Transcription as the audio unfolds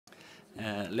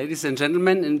Ladies and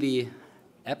gentlemen, in the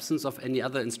absence of any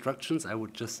other instructions, I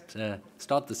would just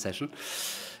start the session.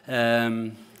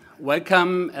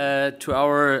 Welcome to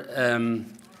our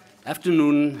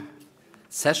afternoon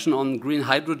session on green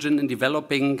hydrogen in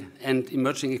developing and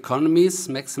emerging economies,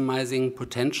 maximizing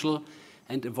potential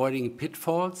and avoiding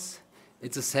pitfalls.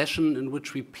 It's a session in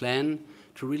which we plan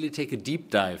to really take a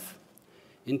deep dive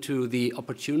into the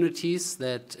opportunities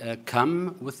that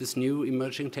come with this new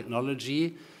emerging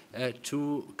technology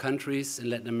to countries in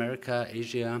Latin America,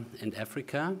 Asia, and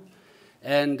Africa.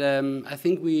 And I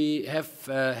think we have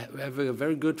a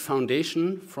very good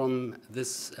foundation from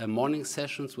this morning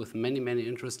sessions with many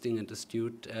interesting and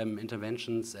astute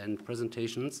interventions and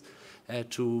presentations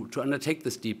to undertake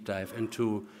this deep dive and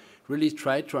to really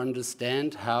try to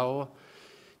understand how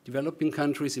developing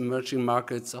countries, emerging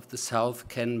markets of the South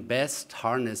can best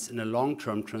harness in a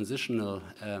long-term transitional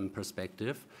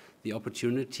perspective the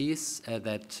opportunities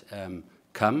that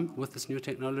come with this new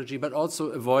technology, but also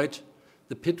avoid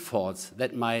the pitfalls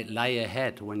that might lie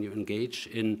ahead when you engage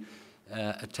in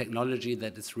a technology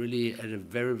that is really at a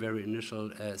very initial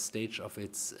stage of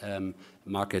its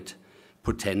market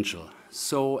potential.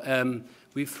 So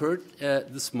we've heard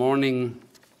this morning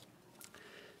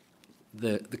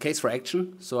the case for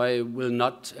action, so I will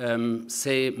not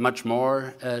say much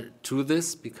more to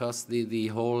this because the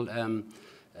whole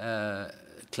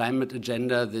climate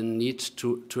agenda, the need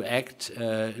to act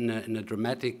in a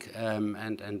dramatic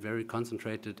and very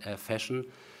concentrated fashion,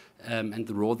 and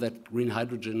the role that green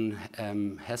hydrogen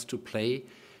has to play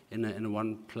in a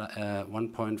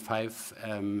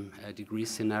 1.5 degree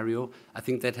scenario. I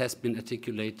think that has been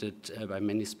articulated by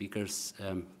many speakers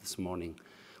this morning.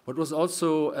 What was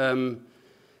also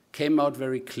came out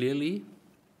very clearly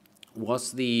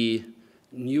was the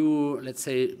new, let's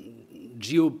say,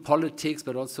 geopolitics,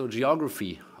 but also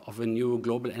geography of a new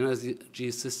global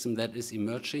energy system that is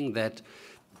emerging, that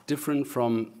different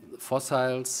from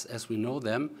fossils as we know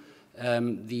them.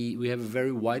 We have a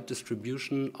very wide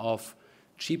distribution of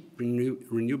cheap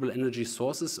renewable energy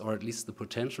sources, or at least the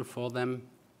potential for them,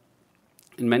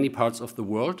 in many parts of the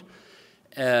world.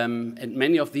 And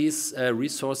many of these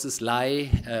resources lie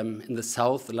in the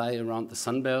south, lie around the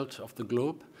sunbelt of the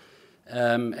globe.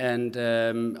 And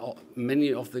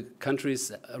many of the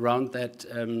countries around that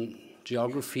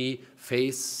geography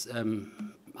face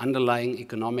underlying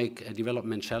economic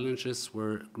development challenges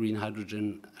where green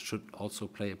hydrogen should also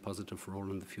play a positive role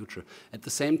in the future. At the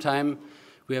same time,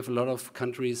 we have a lot of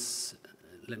countries,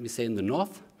 let me say in the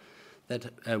north,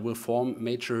 that will form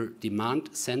major demand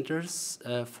centers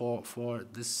for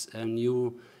this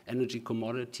new energy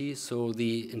commodity. So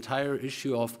the entire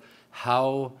issue of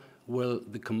how will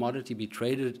the commodity be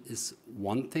traded is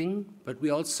one thing, but we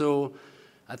also,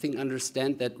 I think,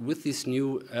 understand that with these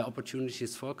new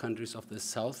opportunities for countries of the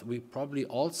South, we probably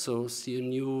also see a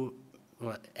new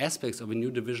aspects of a new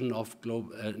division of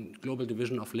global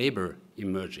division of labor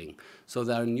emerging. So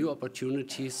there are new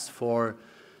opportunities for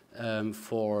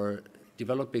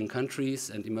developing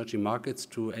countries and emerging markets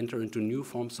to enter into new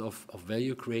forms of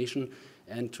value creation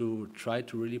and to try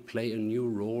to really play a new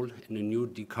role in a new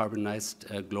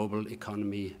decarbonized global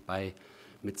economy by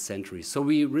mid-century. So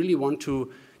we really want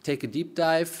to take a deep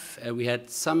dive. We had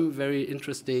some very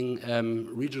interesting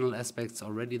regional aspects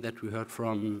already that we heard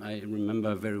from. I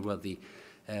remember very well the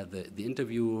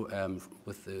interview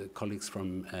with the colleagues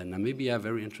from Namibia,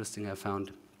 very interesting I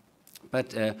found.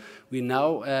 But we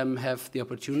now have the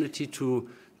opportunity to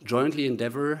jointly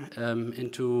endeavor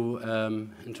into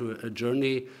a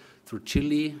journey through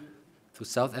Chile, through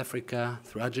South Africa,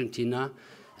 through Argentina,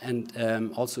 and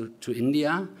also to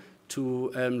India to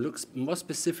look more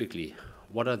specifically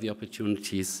what are the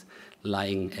opportunities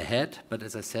lying ahead, but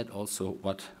as I said, also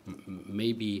what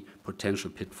may be potential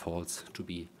pitfalls to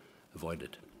be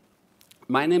avoided.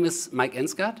 My name is Mike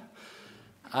Ensgard.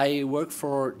 I work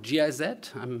for GIZ.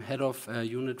 I'm head of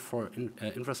unit for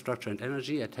infrastructure and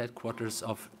energy at headquarters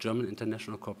of German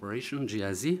International Corporation,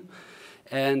 GIZ.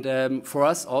 And for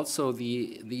us also,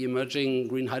 the emerging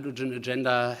green hydrogen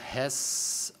agenda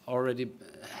has already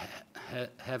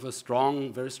have a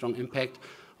very strong impact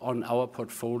on our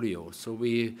portfolio. So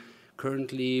we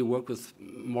currently work with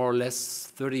more or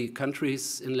less 30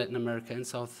 countries in Latin America and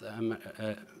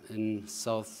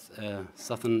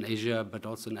Southern Asia, but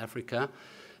also in Africa,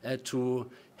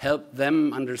 to help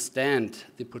them understand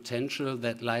the potential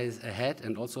that lies ahead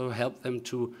and also help them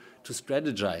to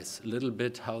strategize a little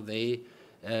bit how they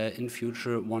in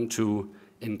future want to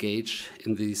engage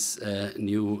in these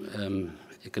new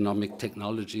economic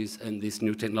technologies and these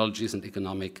new technologies and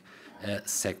economic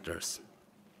sectors.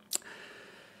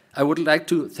 I would like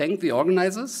to thank the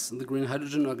organizers, the Green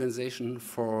Hydrogen Organization,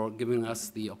 for giving us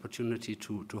the opportunity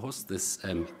to host this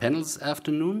panel this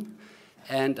afternoon.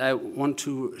 And I want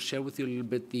to share with you a little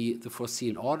bit the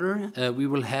foreseen order. We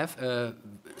will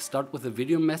start with a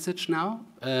video message now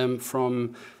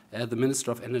from the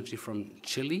Minister of Energy from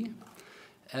Chile.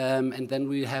 And then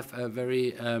we have a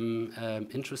very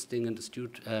interesting and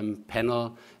astute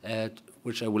panel,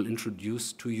 which I will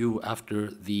introduce to you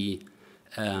after the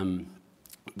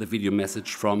video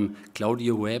message from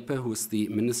Claudio Huepe, who is the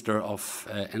Minister of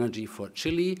Energy for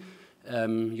Chile.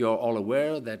 You're all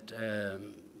aware that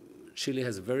Chile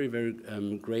has a very, very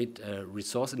great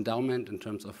resource endowment in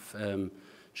terms of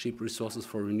cheap resources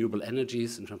for renewable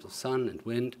energies, in terms of sun and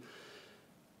wind,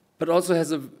 but also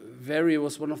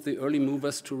was one of the early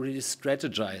movers to really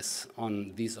strategize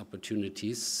on these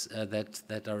opportunities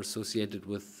that are associated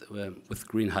with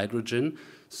green hydrogen.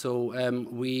 So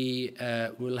we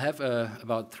will have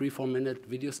about 3-4 minute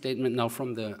video statement now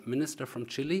from the minister from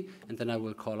Chile, and then I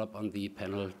will call up on the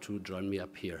panel to join me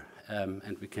up here,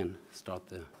 and we can start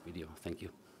the video. Thank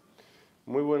you.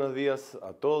 Muy buenos días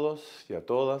a todos y a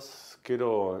todas.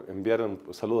 Quiero enviar un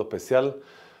saludo especial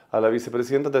a la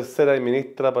vicepresidenta tercera y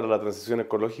ministra para la transición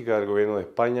ecológica del Gobierno de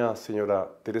España, señora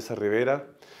Teresa Rivera,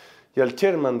 y al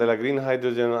chairman de la Green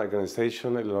Hydrogen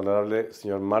Organization, el honorable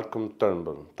señor Malcolm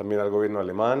Turnbull, también al Gobierno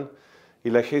alemán y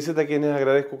la GH2, a quienes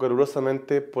agradezco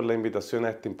calurosamente por la invitación a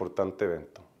este importante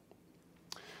evento.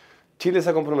 Chile se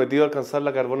ha comprometido a alcanzar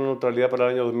la carbono neutralidad para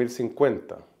el año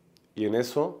 2050, y en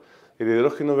eso el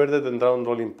hidrógeno verde tendrá un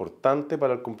rol importante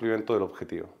para el cumplimiento del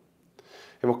objetivo.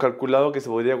 Hemos calculado que se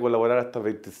podría colaborar hasta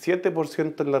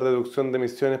 27% en la reducción de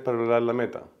emisiones para lograr la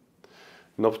meta.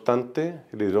 No obstante,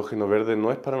 el hidrógeno verde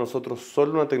no es para nosotros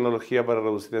solo una tecnología para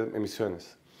reducir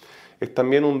emisiones. Es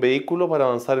también un vehículo para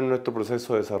avanzar en nuestro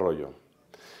proceso de desarrollo.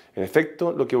 En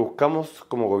efecto, lo que buscamos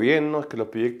como gobierno es que los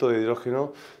proyectos de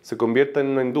hidrógeno se conviertan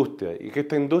en una industria y que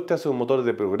esta industria sea un motor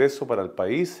de progreso para el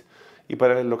país y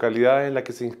para las localidades en las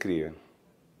que se inscriben.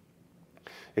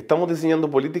 Estamos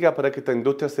diseñando políticas para que esta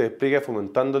industria se despliegue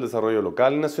fomentando el desarrollo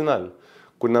local y nacional,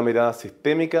 con una mirada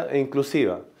sistémica e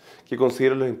inclusiva, que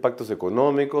considere los impactos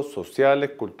económicos,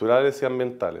 sociales, culturales y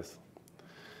ambientales.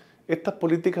 Estas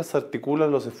políticas se articulan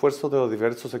los esfuerzos de los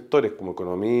diversos sectores, como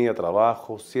economía,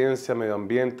 trabajo, ciencia, medio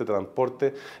ambiente,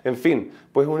 transporte, en fin,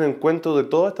 pues es un encuentro de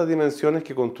todas estas dimensiones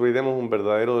que construiremos un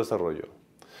verdadero desarrollo.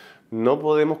 No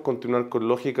podemos continuar con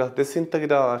lógicas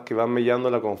desintegradas que van mellando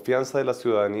la confianza de la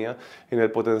ciudadanía en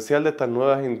el potencial de estas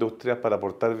nuevas industrias para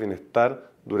aportar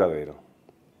bienestar duradero.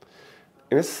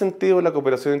 En ese sentido, la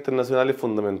cooperación internacional es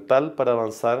fundamental para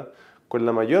avanzar con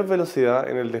la mayor velocidad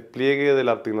en el despliegue de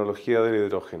la tecnología del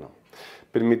hidrógeno,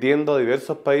 permitiendo a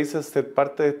diversos países ser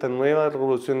parte de esta nueva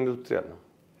revolución industrial.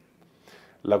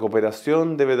 La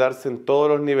cooperación debe darse en todos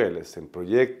los niveles, en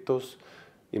proyectos,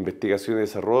 investigación y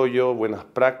desarrollo, buenas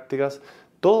prácticas,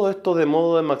 todo esto de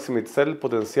modo de maximizar el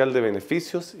potencial de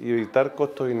beneficios y evitar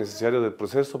costos innecesarios del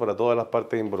proceso para todas las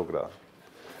partes involucradas.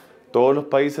 Todos los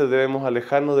países debemos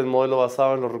alejarnos del modelo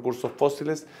basado en los recursos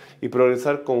fósiles y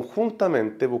progresar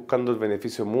conjuntamente buscando el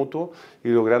beneficio mutuo y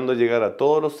logrando llegar a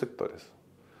todos los sectores.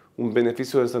 Un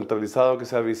beneficio descentralizado que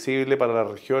sea visible para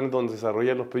las regiones donde se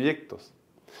desarrollan los proyectos.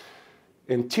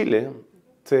 En Chile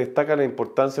se destaca la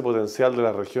importancia potencial de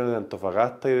las regiones de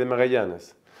Antofagasta y de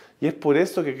Magallanes, y es por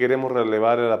eso que queremos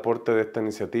relevar el aporte de esta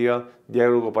iniciativa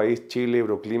Diálogo País Chile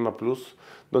Euroclima Plus,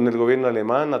 donde el gobierno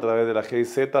alemán, a través de la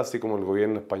GIZ, así como el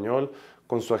gobierno español,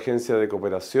 con su agencia de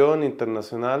cooperación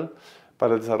internacional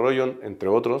para el desarrollo, entre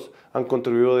otros, han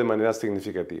contribuido de manera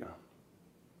significativa.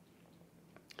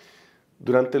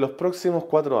 Durante los próximos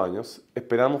 4 años,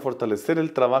 esperamos fortalecer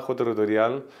el trabajo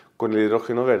territorial con el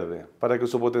hidrógeno verde, para que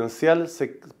su potencial se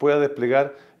pueda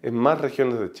desplegar en más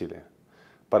regiones de Chile.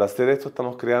 Para hacer esto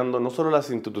estamos creando no solo las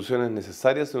instituciones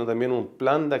necesarias, sino también un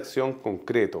plan de acción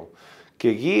concreto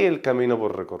que guíe el camino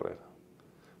por recorrer.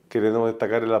 Queremos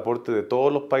destacar el aporte de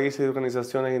todos los países y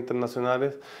organizaciones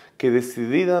internacionales que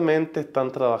decididamente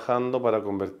están trabajando para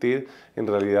convertir en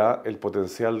realidad el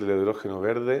potencial del hidrógeno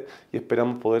verde, y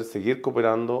esperamos poder seguir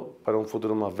cooperando para un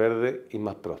futuro más verde y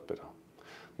más próspero.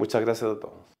 Muchas gracias a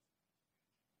todos.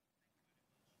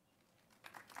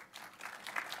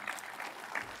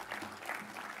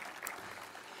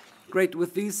 Great.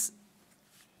 With these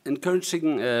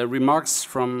encouraging remarks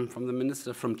from the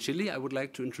minister from Chile, I would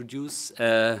like to introduce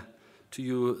to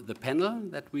you the panel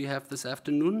that we have this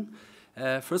afternoon.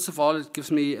 First of all, it gives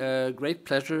me great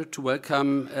pleasure to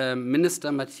welcome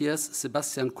Minister Matthias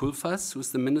Sebastian Kulfas, who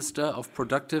is the Minister of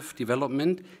Productive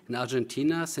Development in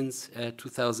Argentina since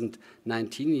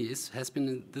 2019. He has been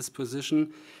in this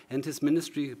position, and his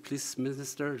ministry, please,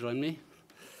 Minister, join me.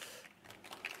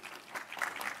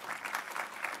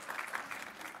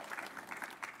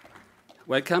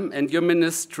 Welcome. And your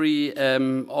ministry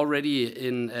already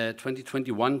in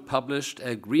 2021 published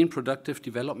a green productive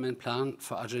development plan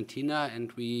for Argentina,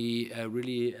 and we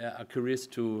really are curious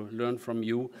to learn from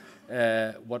you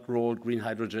what role green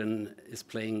hydrogen is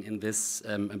playing in this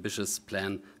ambitious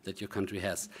plan that your country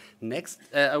has. Next,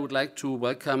 I would like to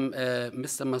welcome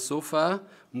Mr. Masofa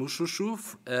Mushushu,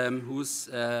 who's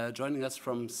joining us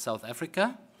from South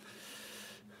Africa.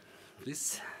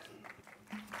 Please.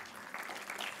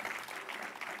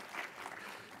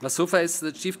 Masofa is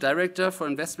the Chief Director for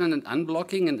Investment and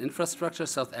Unblocking in Infrastructure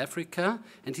South Africa,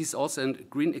 and he's also a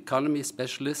Green Economy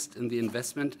Specialist in the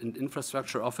Investment and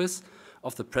Infrastructure Office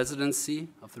of the Presidency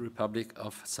of the Republic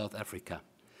of South Africa.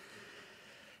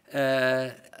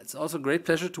 It's also a great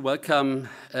pleasure to welcome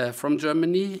from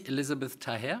Germany, Elisabeth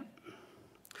Taher.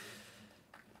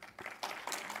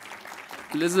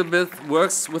 Elisabeth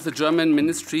works with the German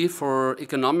Ministry for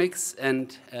Economics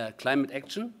and Climate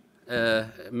Action, a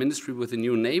ministry with a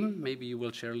new name. Maybe you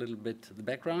will share a little bit the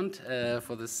background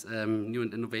for this new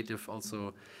and innovative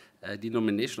also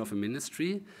denomination of a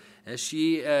ministry.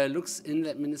 She looks in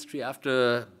that ministry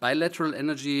after bilateral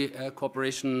energy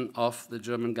cooperation of the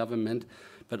German government,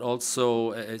 but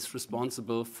also is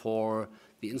responsible for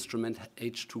the instrument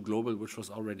GH2 Global, which was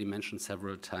already mentioned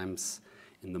several times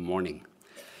in the morning.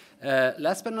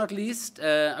 Last but not least,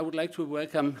 I would like to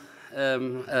welcome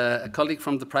a colleague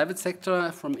from the private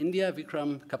sector from India,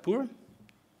 Vikram Kapoor.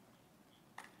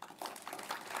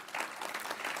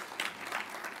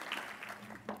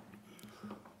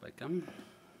 Welcome.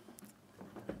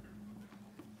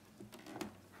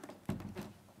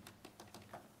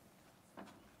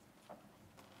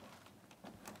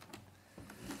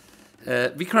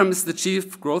 Vikram is the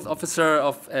Chief Growth Officer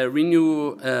of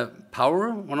Renew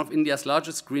Power, one of India's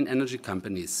largest green energy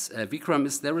companies. Vikram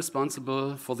is there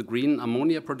responsible for the green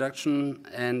ammonia production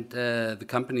and the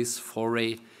company's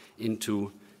foray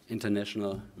into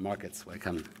international markets.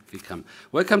 Welcome, Vikram.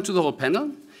 Welcome to the whole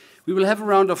panel. We will have a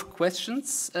round of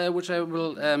questions, which I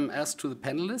will ask to the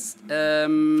panelists.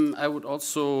 I would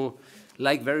also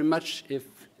like very much if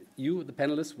you, the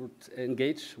panelists, would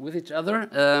engage with each other,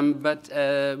 but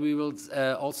we will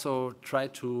also try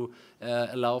to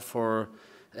allow for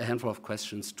a handful of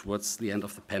questions towards the end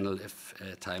of the panel if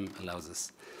time allows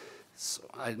us. So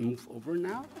I move over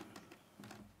now.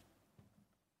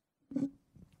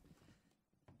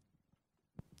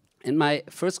 And my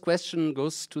first question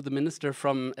goes to the minister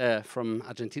from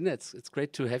Argentina. It's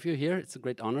great to have you here. It's a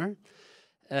great honor.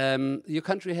 Your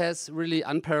country has really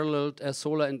unparalleled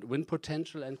solar and wind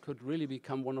potential and could really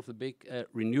become one of the big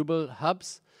renewable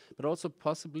hubs, but also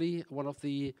possibly one of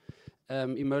the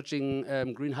emerging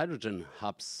green hydrogen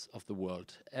hubs of the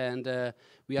world. And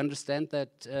we understand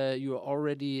that you are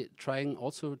already trying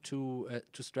also to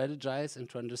strategize and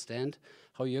to understand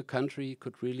how your country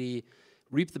could really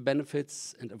reap the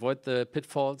benefits and avoid the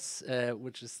pitfalls,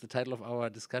 which is the title of our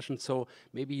discussion. So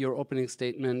maybe your opening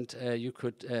statement, you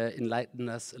could enlighten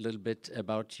us a little bit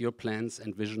about your plans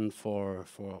and vision for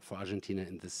Argentina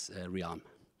in this realm.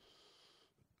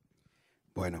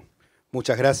 Bueno,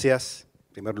 muchas gracias.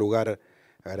 En primer lugar,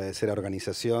 agradecer a la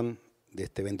organización de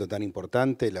este evento tan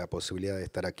importante, la posibilidad de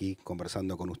estar aquí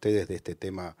conversando con ustedes de este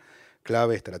tema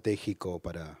clave, estratégico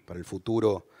para el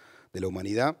futuro de la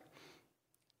humanidad.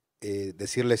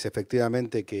 Decirles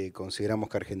efectivamente que consideramos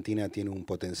que Argentina tiene un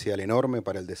potencial enorme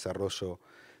para el desarrollo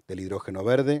del hidrógeno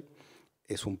verde.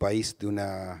 Es un país de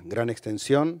una gran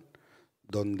extensión,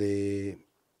 donde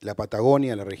la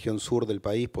Patagonia, la región sur del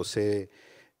país, posee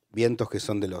vientos que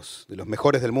son de los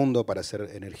mejores del mundo para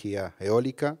hacer energía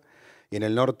eólica. Y en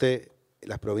el norte,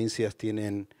 las provincias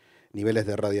tienen niveles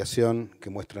de radiación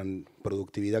que muestran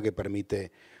productividad que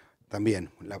permite también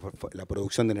la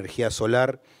producción de energía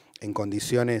solar en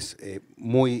condiciones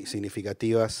muy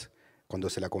significativas cuando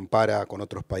se la compara con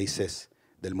otros países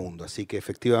del mundo. Así que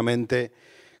efectivamente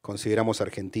consideramos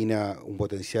Argentina un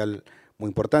potencial muy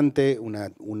importante,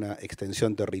 una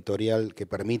extensión territorial que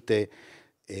permite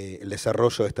el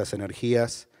desarrollo de estas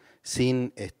energías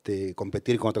sin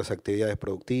competir con otras actividades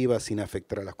productivas, sin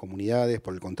afectar a las comunidades,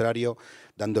 por el contrario,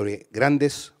 dándole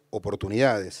grandes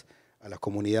oportunidades a las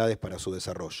comunidades para su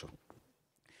desarrollo.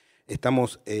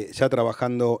 Estamos ya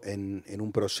trabajando en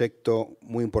un proyecto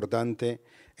muy importante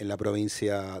en la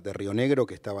provincia de Río Negro,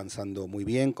 que está avanzando muy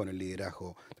bien con el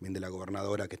liderazgo también de la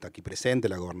gobernadora que está aquí presente,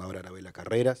 la gobernadora Arabela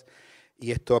Carreras,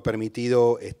 y esto ha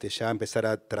permitido ya empezar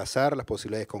a trazar las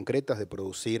posibilidades concretas de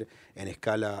producir en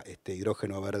escala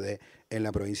hidrógeno verde en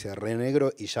la provincia de Río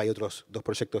Negro, y ya hay otros 2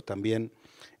 proyectos también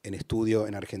en estudio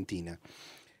en Argentina.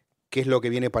 ¿Qué es lo que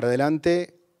viene para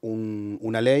adelante?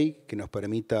 Una ley que nos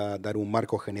permita dar un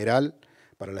marco general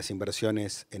para las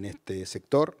inversiones en este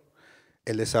sector,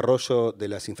 el desarrollo de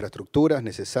las infraestructuras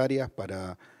necesarias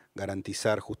para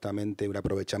garantizar justamente un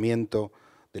aprovechamiento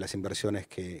de las inversiones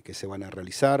que se van a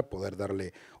realizar, poder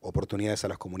darle oportunidades a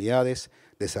las comunidades,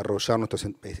 desarrollar nuestro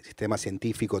sistema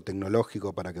científico,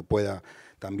 tecnológico para que pueda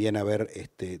también haber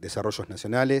desarrollos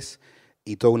nacionales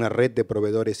y toda una red de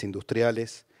proveedores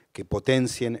industriales que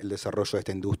potencien el desarrollo de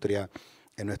esta industria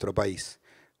en nuestro país.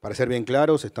 Para ser bien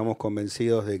claros, estamos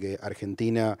convencidos de que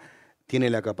Argentina tiene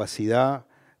la capacidad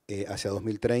hacia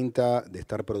 2030 de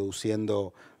estar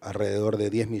produciendo alrededor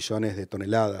de 10 millones de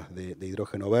toneladas de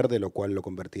hidrógeno verde, lo cual lo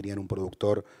convertiría en un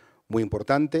productor muy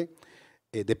importante.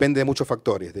 Depende de muchos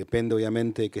factores, depende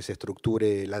obviamente que se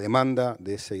estructure la demanda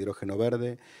de ese hidrógeno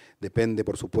verde, depende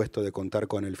por supuesto de contar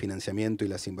con el financiamiento y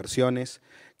las inversiones,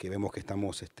 que vemos que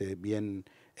estamos bien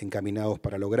encaminados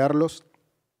para lograrlos.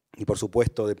 Y por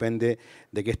supuesto depende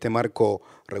de que este marco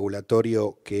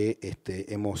regulatorio que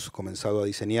hemos comenzado a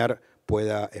diseñar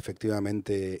pueda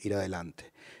efectivamente ir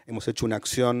adelante. Hemos hecho una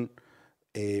acción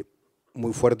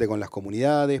muy fuerte con las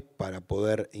comunidades para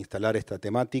poder instalar esta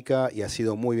temática y ha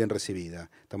sido muy bien recibida.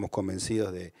 Estamos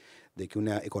convencidos de que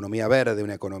una economía verde,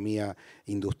 una economía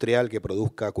industrial que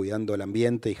produzca cuidando el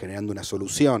ambiente y generando una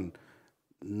solución,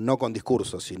 no con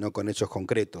discursos, sino con hechos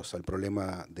concretos al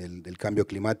problema del cambio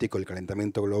climático, el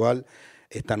calentamiento global,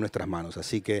 está en nuestras manos.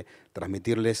 Así que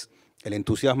transmitirles el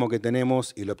entusiasmo que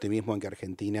tenemos y el optimismo en que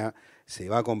Argentina se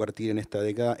va a convertir en esta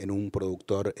década en un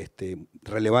productor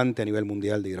relevante a nivel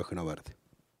mundial de hidrógeno verde.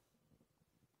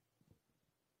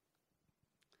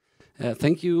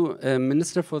 Thank you,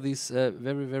 Minister, for these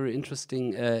very, very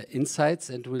interesting insights,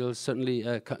 and we'll certainly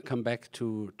come back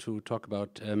to talk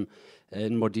about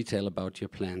in more detail about your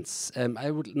plans.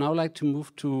 I would now like to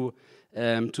move to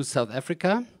South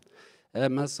Africa.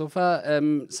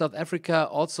 Masofa, South Africa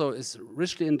also is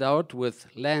richly endowed with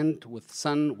land, with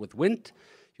sun, with wind.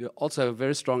 You also have a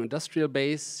very strong industrial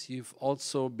base. You've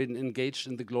also been engaged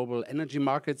in the global energy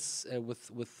markets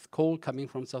with coal coming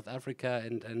from South Africa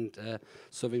and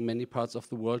serving many parts of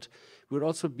the world. We would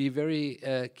also be very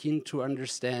keen to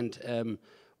understand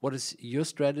what is your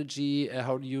strategy,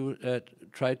 how do you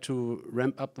try to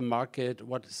ramp up the market,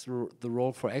 what is the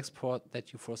role for export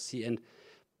that you foresee, and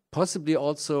possibly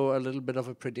also a little bit of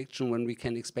a prediction when we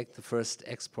can expect the first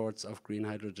exports of green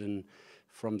hydrogen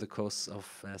from the coasts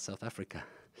of South Africa.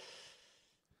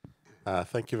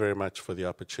 Thank you very much for the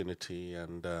opportunity,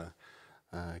 and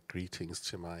greetings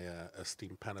to my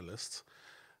esteemed panelists.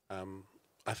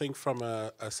 I think from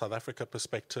a South Africa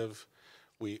perspective,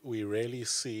 we rarely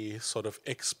see sort of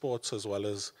exports as well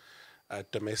as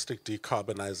domestic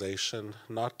decarbonization,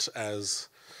 not as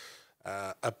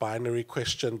a binary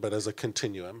question, but as a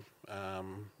continuum.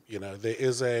 You know, there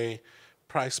is a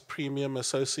price premium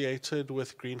associated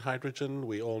with green hydrogen.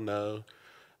 We all know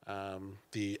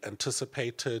the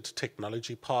anticipated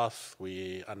technology path.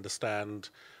 We understand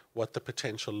what the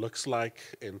potential looks like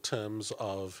in terms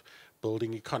of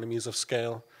building economies of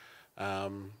scale.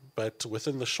 But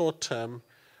within the short term,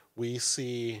 we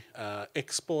see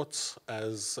exports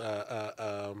as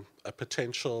a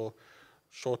potential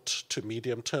short to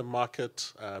medium term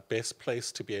market, best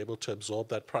place to be able to absorb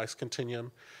that price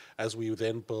continuum as we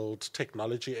then build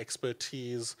technology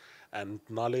expertise and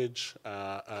knowledge,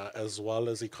 as well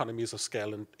as economies of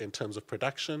scale in terms of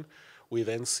production. We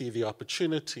then see the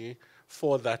opportunity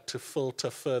for that to filter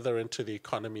further into the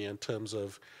economy in terms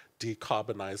of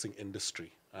decarbonizing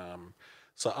industry.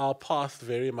 So our path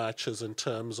very much is in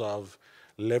terms of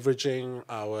leveraging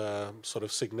our sort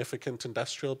of significant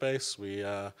industrial base. We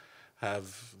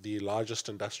have the largest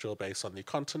industrial base on the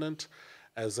continent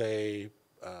as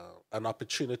an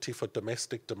opportunity for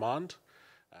domestic demand.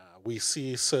 We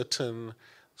see certain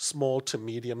small to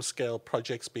medium scale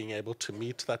projects being able to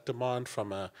meet that demand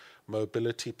from a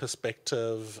mobility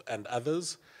perspective and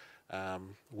others.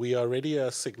 We are already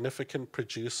a significant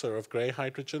producer of grey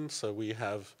hydrogen, so we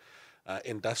have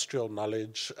industrial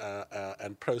knowledge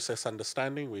and process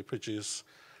understanding. We produce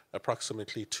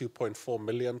approximately 2.4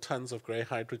 million tons of grey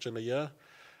hydrogen a year.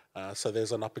 So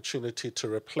there's an opportunity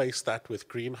to replace that with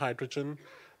green hydrogen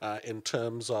in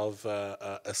terms of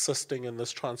assisting in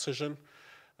this transition.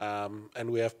 And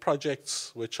we have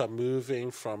projects which are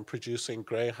moving from producing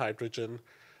grey hydrogen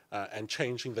and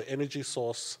changing the energy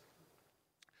source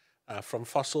from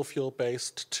fossil fuel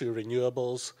based to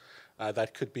renewables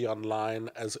that could be online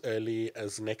as early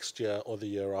as next year or the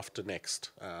year after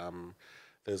next.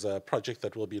 There's a project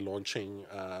that we'll be launching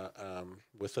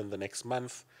within the next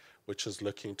month, which is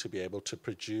looking to be able to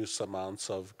produce amounts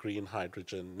of green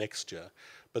hydrogen next year.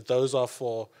 But those are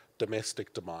for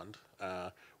domestic demand.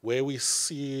 Where we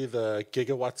see the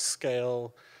gigawatt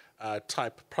scale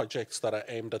type projects that are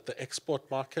aimed at the export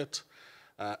market.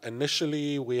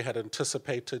 Initially, we had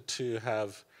anticipated to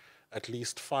have at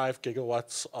least 5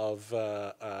 gigawatts of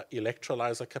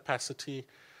electrolyzer capacity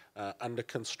under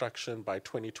construction by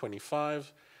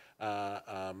 2025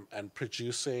 and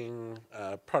producing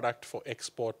product for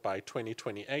export by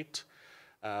 2028.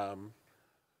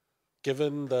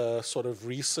 Given the sort of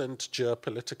recent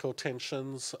geopolitical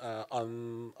tensions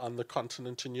on the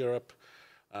continent in Europe,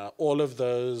 all of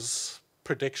those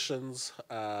predictions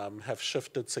have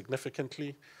shifted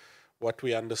significantly. What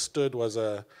we understood was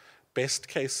a best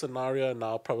case scenario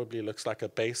now probably looks like a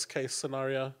base case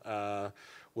scenario,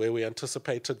 where we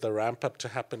anticipated the ramp up to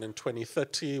happen in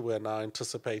 2030. We're now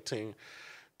anticipating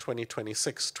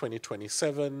 2026,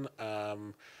 2027.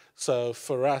 So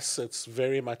for us, it's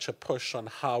very much a push on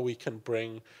how we can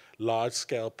bring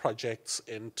large-scale projects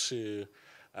into,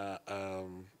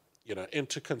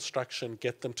 into construction,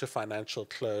 get them to financial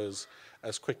close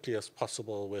as quickly as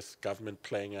possible, with government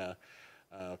playing a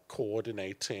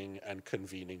coordinating and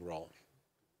convening role.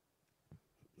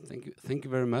 Thank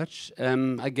you very much.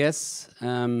 I guess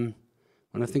when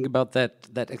I think about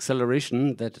that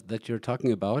acceleration that you're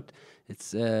talking about,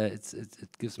 it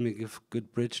gives me a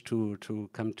good bridge to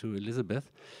come to Elizabeth,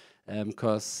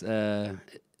 because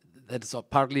that is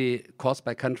partly caused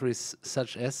by countries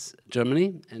such as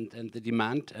Germany and the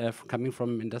demand coming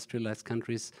from industrialized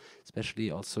countries, especially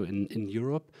also in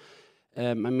Europe.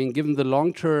 I mean, given the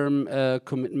long-term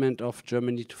commitment of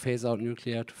Germany to phase out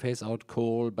nuclear, to phase out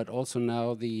coal, but also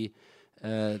now the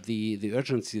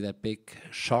urgency, that big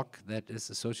shock that is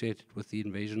associated with the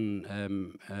invasion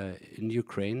in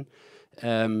Ukraine.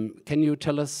 Can you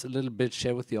tell us a little bit,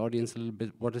 share with the audience a little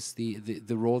bit, what is the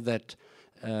role that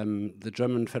the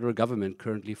German federal government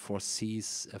currently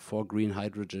foresees for green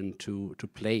hydrogen to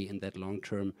play in that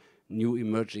long-term new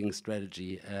emerging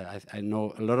strategy? I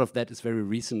know a lot of that is very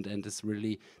recent and is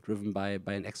really driven by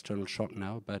an external shock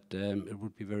now, but it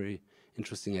would be very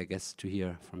interesting, I guess, to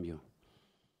hear from you.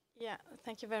 Yeah,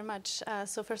 thank you very much.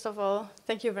 So first of all,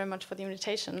 thank you very much for the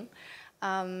invitation.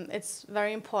 It's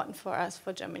very important for us,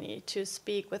 for Germany, to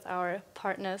speak with our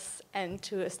partners and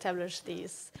to establish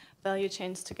these value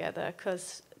chains together,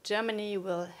 because Germany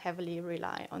will heavily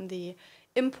rely on the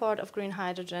import of green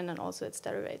hydrogen and also its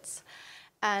derivatives.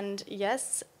 And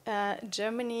yes,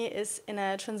 Germany is in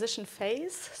a transition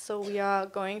phase, so we are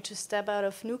going to step out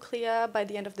of nuclear by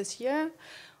the end of this year.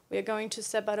 We are going to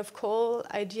step out of coal,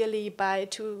 ideally by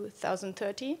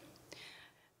 2030.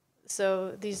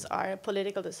 So these are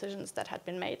political decisions that had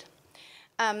been made.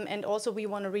 And also we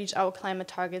want to reach our climate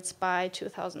targets by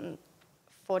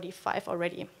 2045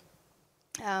 already.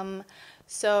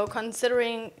 So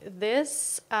considering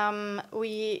this,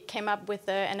 we came up with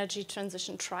the energy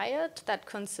transition triad that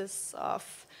consists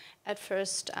of, at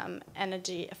first,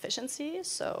 energy efficiency,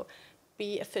 so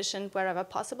be efficient wherever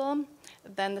possible.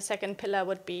 Then the second pillar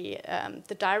would be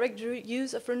the direct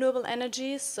use of renewable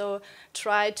energies, so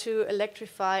try to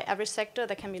electrify every sector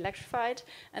that can be electrified.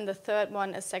 And the third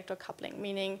one is sector coupling,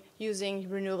 meaning using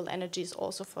renewable energies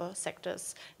also for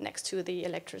sectors next to the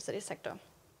electricity sector.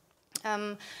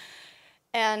 Coming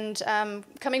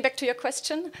back to your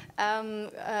question,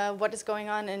 what is going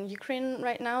on in Ukraine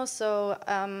right now? So,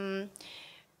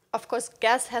 of course,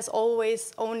 gas has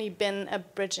always only been a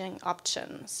bridging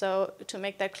option. So to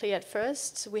make that clear at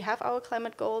first, we have our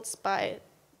climate goals by,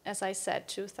 as I said,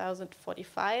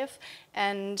 2045.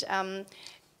 And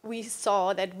we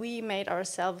saw that we made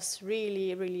ourselves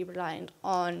really, really reliant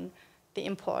on the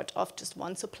import of just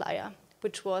one supplier,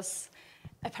 which was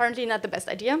apparently not the best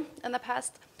idea in the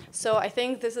past. So I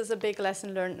think this is a big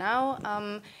lesson learned now.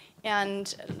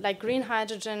 And like green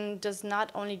hydrogen does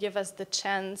not only give us the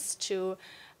chance to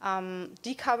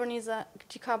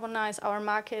decarbonize our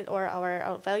market or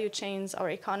our value chains,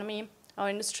 our economy, our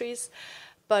industries,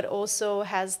 but also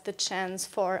has the chance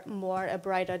for a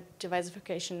brighter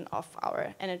diversification of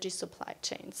our energy supply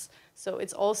chains. So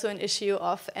it's also an issue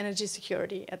of energy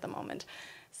security at the moment.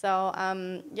 So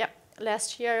yeah,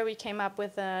 last year we came up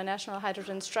with a national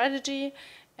hydrogen strategy,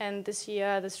 and this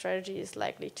year the strategy is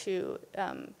likely to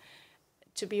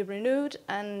be renewed.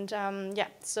 And yeah,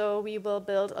 so we will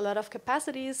build a lot of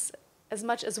capacities as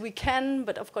much as we can,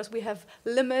 but of course we have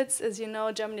limits. As you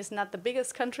know, Germany is not the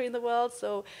biggest country in the world,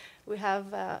 so we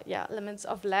have yeah, limits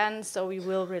of land, so we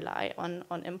will rely on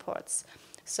imports.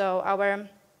 So our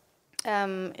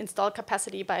installed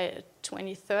capacity by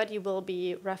 2030 will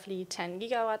be roughly 10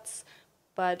 gigawatts,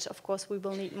 but of course we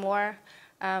will need more.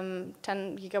 10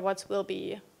 gigawatts will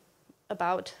be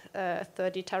about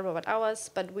 30 terawatt hours,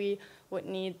 but we would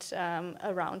need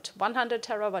around 100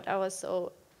 terawatt hours.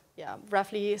 So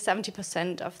roughly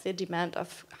 70% of the demand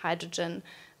of hydrogen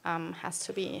has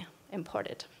to be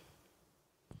imported.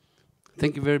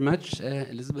 Thank you very much,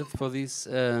 Elizabeth, for this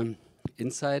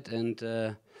insight,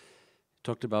 and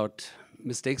talked about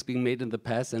mistakes being made in the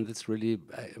past, and it's really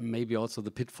maybe also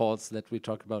the pitfalls that we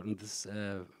talk about in this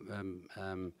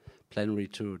plenary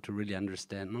to really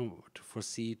understand, to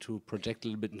foresee, to project a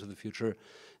little bit into the future,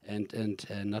 and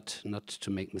not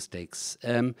to make mistakes.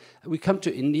 We come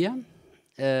to India.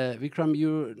 Vikram,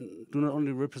 you do not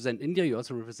only represent India, you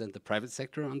also represent the private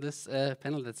sector on this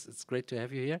panel. It's great to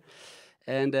have you here.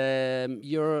 And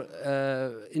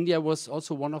India was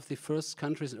also one of the first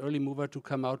countries, early mover, to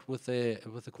come out with a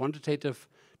quantitative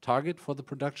target for the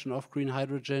production of green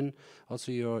hydrogen.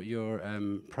 Also, your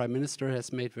prime minister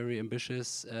has made very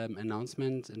ambitious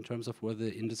announcements in terms of where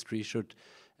the industry should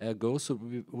go. So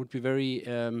we would be very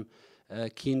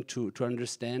keen to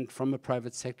understand from a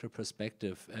private sector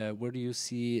perspective, where do you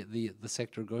see the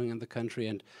sector going in the country,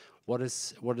 and what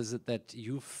is it that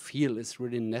you feel is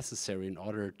really necessary in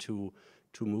order to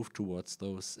move towards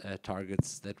those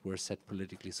targets that were set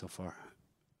politically so far?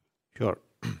 Sure.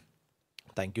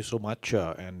 Thank you so much,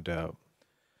 and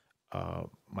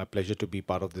my pleasure to be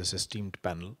part of this esteemed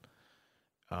panel.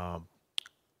 I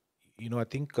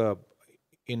think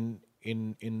in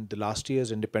the last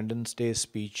year's Independence Day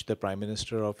speech, the Prime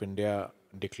Minister of India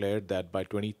declared that by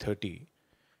 2030,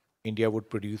 India would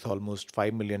produce almost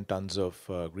 5 million tons of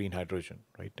green hydrogen,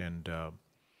 right? And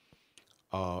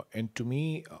to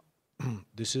me,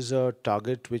 this is a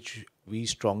target which we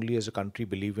strongly as a country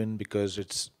believe in, because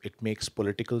it makes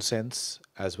political sense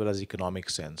as well as economic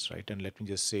sense, right? And let me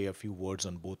just say a few words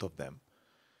on both of them.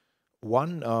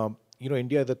 One,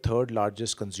 India is the third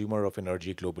largest consumer of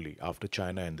energy globally after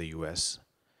China and the US.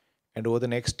 And over the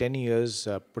next 10 years,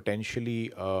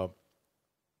 potentially,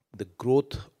 the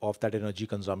growth of that energy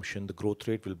consumption, the growth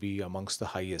rate will be amongst the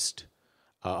highest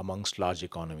amongst large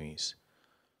economies.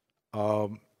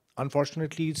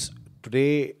 Unfortunately,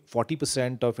 today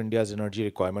 40% of India's energy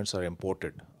requirements are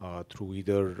imported through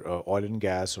either oil and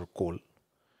gas or coal.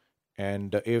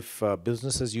 And if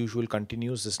business as usual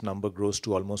continues, this number grows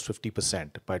to almost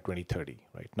 50% by 2030.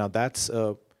 Right now, that's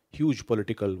a huge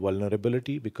political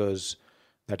vulnerability, because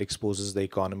that exposes the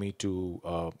economy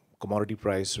to commodity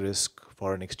price risk,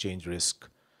 foreign exchange risk,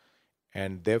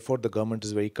 and therefore the government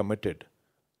is very committed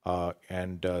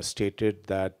and stated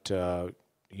that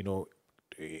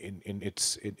in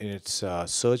its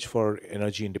search for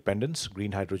energy independence,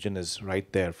 green hydrogen is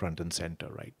right there, front and center,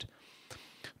 right?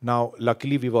 Now,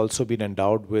 luckily, we've also been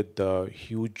endowed with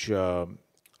huge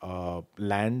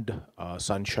land,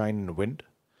 sunshine, and wind.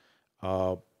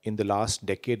 In the last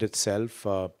decade itself,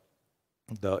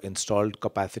 the installed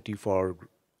capacity for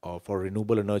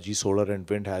renewable energy, solar and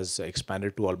wind, has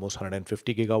expanded to almost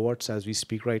 150 gigawatts as we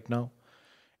speak right now.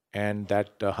 And that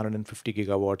 150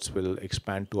 gigawatts will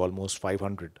expand to almost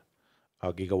 500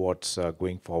 gigawatts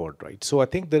going forward, right? So I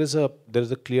think there is a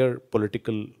clear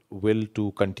political will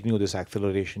to continue this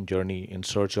acceleration journey in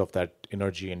search of that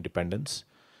energy independence.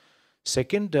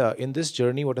 Second, in this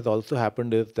journey, what has also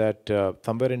happened is that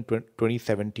somewhere in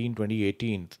 2017,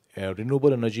 2018,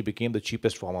 renewable energy became the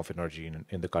cheapest form of energy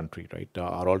in the country, right?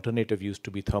 Our alternative used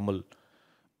to be thermal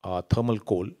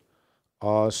coal.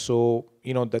 So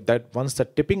that once the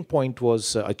tipping point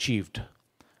was achieved,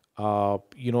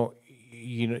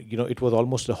 it was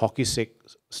almost a hockey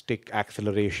stick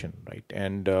acceleration, right?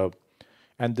 And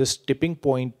this tipping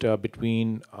point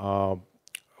between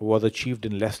was achieved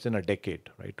in less than a decade,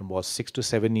 right? It was 6 to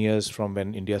 7 years from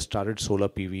when India started solar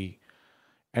PV.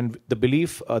 And the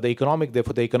belief, the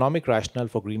economic rationale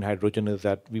for green hydrogen is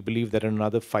that we believe that in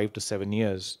another 5 to 7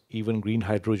 years, even green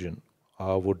hydrogen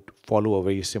would follow a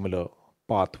very similar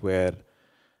path where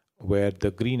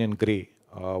the green and gray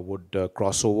would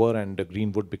cross over, and the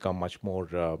green would become much more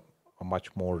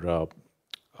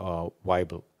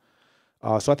viable.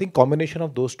 So I think combination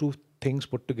of those two things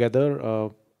put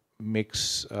together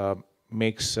makes us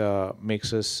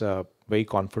very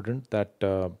confident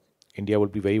that India will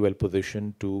be very well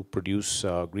positioned to produce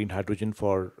green hydrogen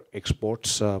for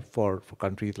exports for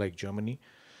countries like Germany,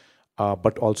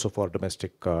 but also for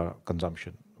domestic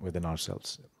consumption within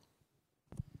ourselves.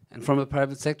 And from a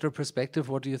private sector perspective,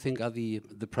 what do you think are the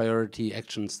priority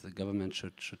actions the government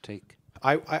should take?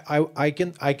 I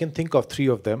can think of three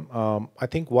of them. I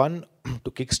think one,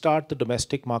 to kickstart the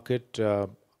domestic market,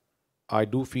 I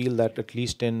do feel that at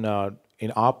least in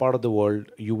our part of the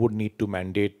world, you would need to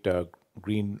mandate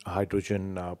green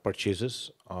hydrogen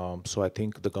purchases. So I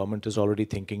think the government is already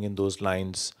thinking in those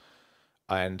lines.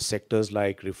 And sectors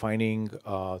like refining,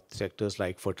 sectors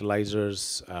like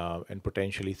fertilizers, and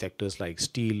potentially sectors like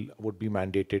steel would be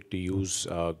mandated to use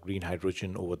green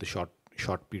hydrogen over the short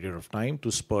period of time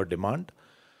to spur demand.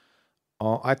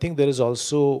 I think there is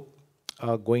also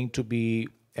going to be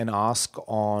an ask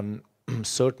on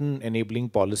certain enabling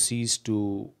policies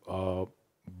to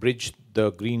bridge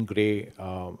the green-gray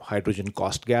hydrogen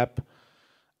cost gap.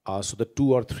 So the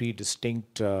 2 or 3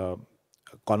 distinct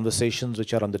conversations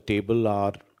which are on the table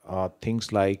are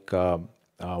things like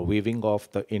waiving of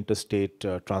the interstate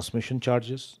transmission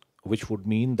charges, which would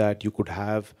mean that you could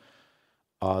have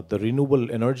the renewable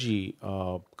energy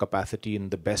capacity in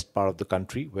the best part of the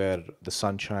country where the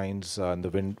sun shines and the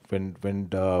wind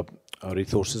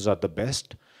resources are the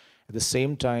best. At the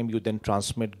same time, you then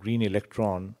transmit green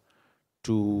electron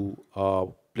to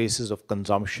places of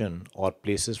consumption or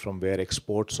places from where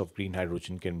exports of green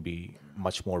hydrogen can be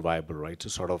much more viable, right? So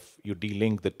sort of you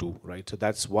de-link the two, right? So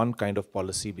that's one kind of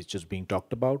policy which is being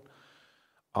talked about.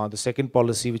 The second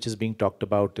policy which is being talked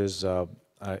about is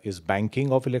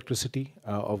banking of electricity,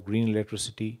 of green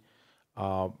electricity,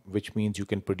 which means you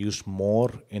can produce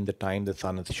more in the time the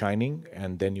sun is shining,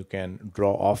 and then you can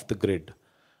draw off the grid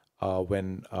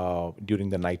during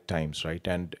the night times, right?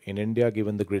 And in India,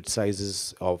 given the grid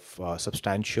sizes of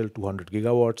substantial 200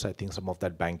 gigawatts, I think some of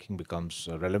that banking becomes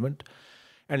relevant.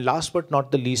 And last but not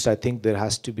the least, I think there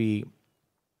has to be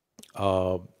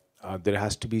some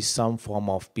form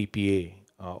of PPA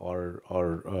or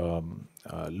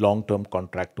long-term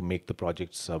contract to make the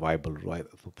projects viable. Right?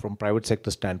 From private sector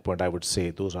standpoint, I would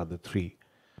say those are the 3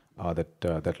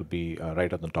 that will be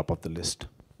right on the top of the list.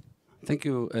 Thank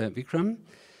you, Vikram.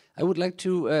 I would like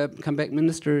to come back,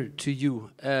 Minister, to you.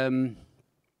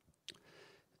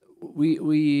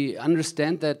 We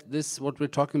understand that what we're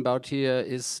talking about here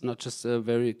is not just a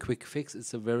very quick fix,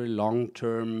 it's a very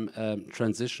long-term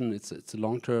transition. It's a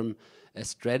long-term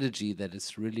strategy that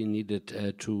is really needed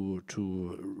to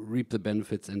reap the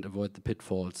benefits and avoid the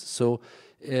pitfalls. So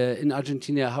in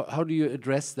Argentina, how do you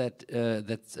address that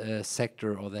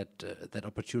sector or that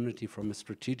opportunity from a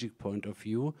strategic point of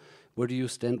view? Where do you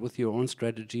stand with your own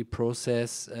strategy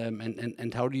process,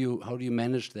 and how do you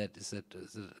manage that? Is it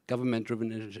a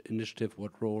government-driven initiative?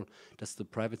 What role does the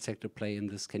private sector play in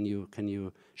this? Can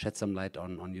you shed some light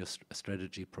on your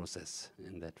strategy process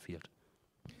in that field?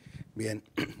 Bien,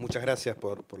 muchas gracias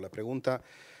por la pregunta.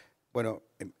 Bueno,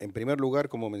 en primer lugar,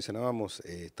 como mencionábamos,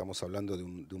 estamos hablando de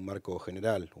un marco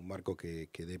general, un marco que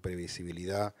dé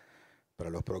previsibilidad para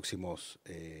los próximos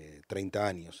 30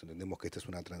 años. Entendemos que esta es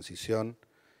una transición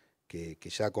que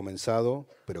ya ha comenzado,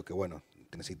 pero que bueno,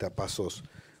 necesita pasos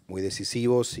muy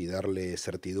decisivos y darle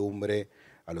certidumbre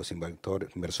a los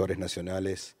inversores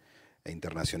nacionales e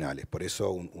internacionales. Por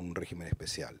eso un régimen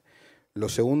especial. Lo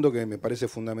segundo que me parece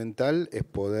fundamental es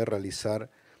poder realizar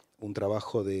un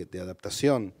trabajo de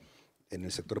adaptación en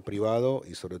el sector privado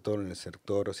y sobre todo en el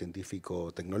sector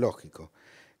científico-tecnológico.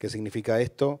 ¿Qué significa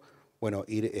esto? Bueno,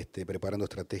 ir preparando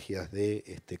estrategias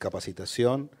de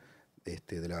capacitación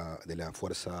de la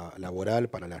fuerza laboral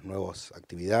para las nuevas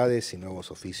actividades y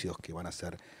nuevos oficios que van a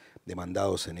ser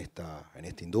demandados en esta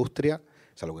industria.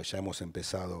 Es algo que ya hemos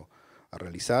empezado a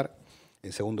realizar.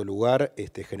 En segundo lugar,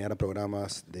 generar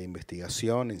programas de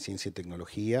investigación en ciencia y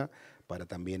tecnología para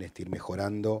también ir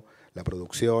mejorando la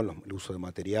producción, el uso de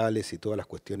materiales y todas las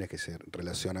cuestiones que se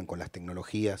relacionan con las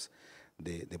tecnologías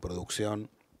de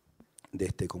producción de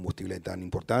este combustible tan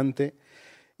importante.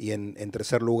 Y en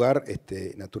tercer lugar,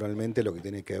 naturalmente, lo que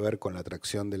tiene que ver con la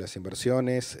atracción de las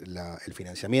inversiones, el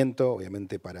financiamiento.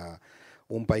 Obviamente, para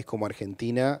un país como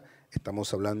Argentina,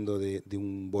 estamos hablando de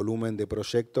un volumen de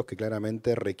proyectos que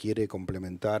claramente requiere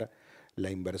complementar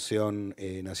la inversión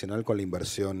nacional con la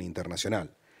inversión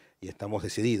internacional. Y estamos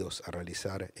decididos a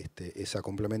realizar esa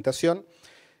complementación,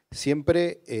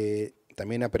 siempre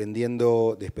también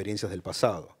aprendiendo de experiencias del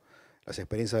pasado. Las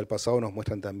experiencias del pasado nos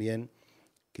muestran también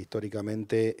que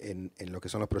históricamente en lo que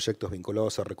son los proyectos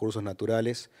vinculados a recursos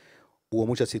naturales hubo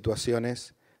muchas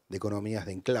situaciones de economías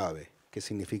de enclave. ¿Qué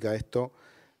significa esto?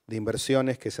 De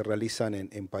inversiones que se realizan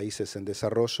en países en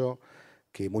desarrollo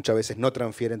que muchas veces no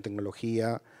transfieren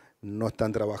tecnología, no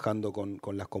están trabajando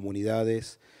con las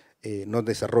comunidades, no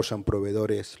desarrollan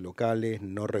proveedores locales,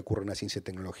 no recurren a ciencia y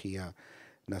tecnología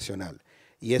nacional.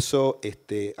 Y eso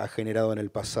ha generado en el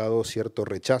pasado cierto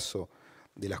rechazo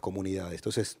de las comunidades.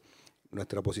 Entonces,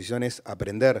 nuestra posición es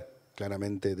aprender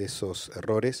claramente de esos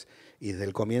errores y desde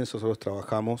el comienzo nosotros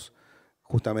trabajamos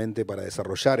justamente para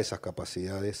desarrollar esas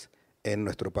capacidades en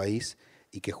nuestro país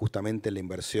y que justamente la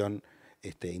inversión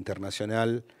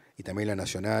internacional y también la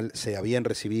nacional sea bien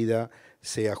recibida,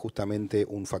 sea justamente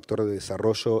un factor de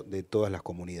desarrollo de todas las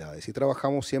comunidades. Y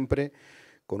trabajamos siempre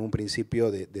con un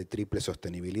principio de triple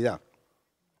sostenibilidad.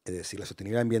 Es decir, la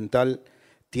sostenibilidad ambiental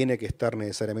tiene que estar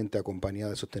necesariamente acompañada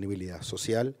de sostenibilidad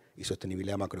social y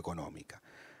sostenibilidad macroeconómica.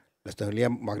 La sostenibilidad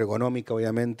macroeconómica,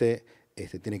 obviamente,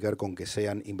 tiene que ver con que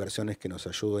sean inversiones que nos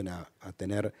ayuden a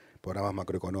tener programas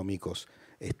macroeconómicos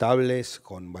estables,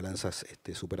 con balanzas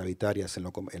superavitarias en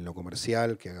lo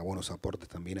comercial, que haga buenos aportes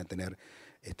también a tener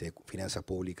finanzas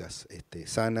públicas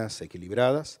sanas,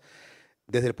 equilibradas.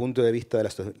 Desde el punto de vista de la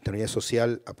sostenibilidad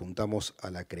social, apuntamos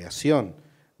a la creación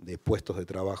de puestos de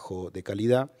trabajo de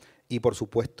calidad y, por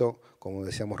supuesto, como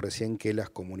decíamos recién, que las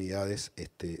comunidades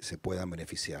se puedan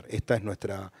beneficiar. Esta es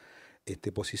nuestra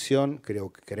posición,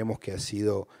 creemos que ha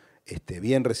sido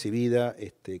bien recibida,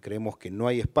 creemos que no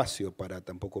hay espacio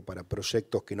tampoco para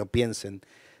proyectos que no piensen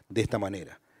de esta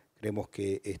manera. Creemos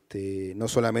que no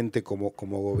solamente como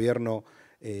gobierno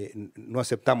no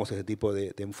aceptamos ese tipo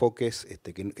de enfoques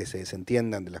que se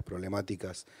desentiendan de las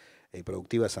problemáticas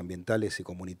productivas, ambientales y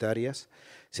comunitarias,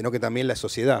 sino que también la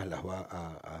sociedad las va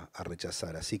a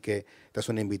rechazar. Así que esta es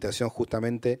una invitación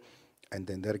justamente a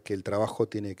entender que el trabajo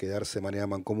tiene que darse de manera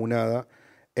mancomunada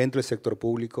entre el sector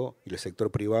público y el sector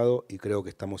privado, y creo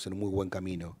que estamos en un muy buen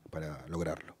camino para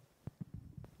lograrlo.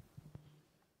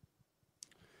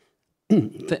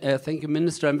 Thank you,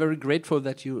 Minister. I'm very grateful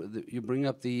that you bring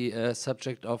up the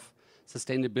subject of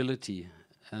sustainability,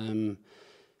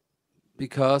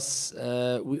 because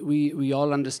we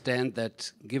all understand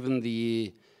that given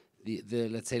the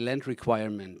let's say land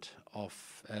requirement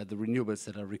of the renewables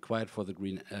that are required for the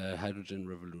green hydrogen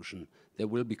revolution, there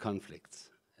will be conflicts.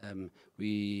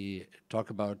 We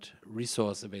talk about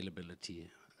resource availability,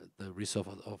 the resource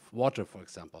of water, for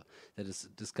example, that is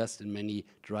discussed in many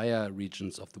drier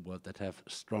regions of the world that have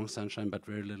strong sunshine but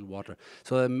very little water.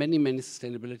 So there are many, many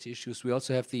sustainability issues. We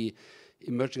also have the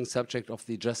emerging subject of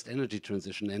the just energy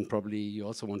transition, and probably you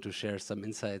also want to share some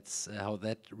insights how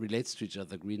that relates to each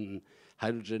other, green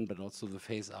hydrogen, but also the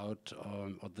phase out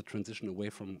or the transition away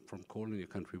from coal in your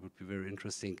country would be very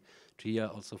interesting to hear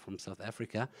also from South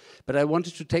Africa. But I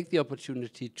wanted to take the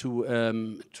opportunity to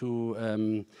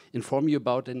inform you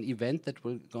about an event that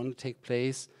will going to take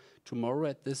place tomorrow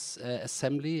at this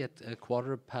assembly at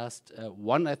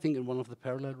 1:15, I think, in one of the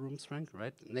parallel rooms, Frank,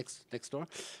 right? Next door,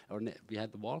 or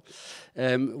behind the wall,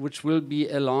 which will be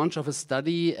a launch of a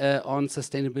study on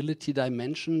sustainability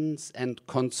dimensions and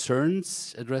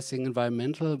concerns addressing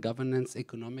environmental, governance,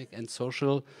 economic, and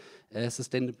social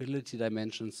sustainability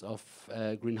dimensions of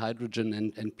green hydrogen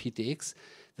and PTX.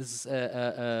 This is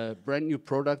a brand new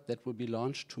product that will be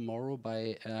launched tomorrow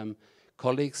by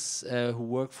colleagues who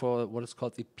work for what is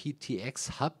called the PTX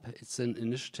Hub. It's an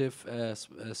initiative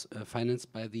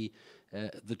financed by the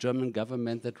German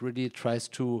government that really tries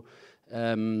to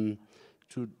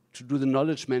do the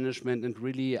knowledge management and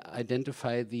really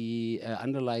identify the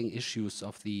underlying issues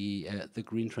of the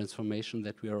green transformation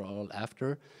that we are all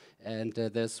after. And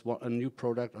there's a new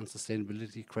product on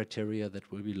sustainability criteria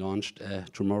that will be launched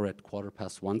tomorrow at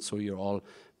 1:15, so you're all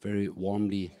very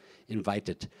warmly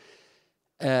invited.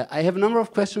 I have a number of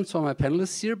questions for my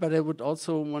panelists here, but I would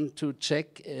also want to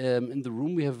check in the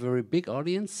room. We have a very big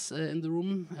audience in the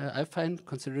room, I find,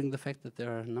 considering the fact that there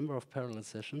are a number of parallel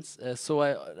sessions. So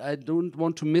I don't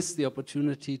want to miss the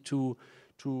opportunity to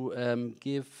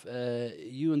give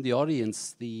you in the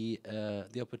audience the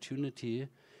opportunity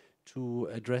to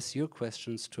address your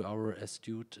questions to our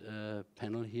astute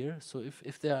panel here. So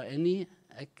if there are any,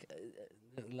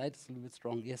 the light is a little bit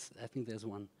strong. Yes, I think there's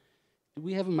one. Do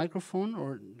we have a microphone,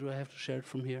 or do I have to share it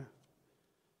from here?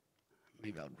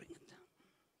 Maybe I'll bring it down.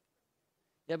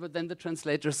 Yeah, but then the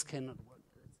translators cannot work.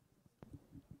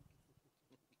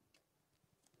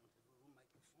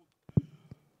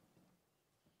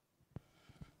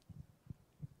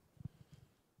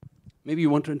 Maybe you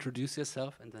want to introduce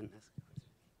yourself and then ask a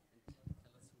question.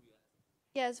 Tell us who you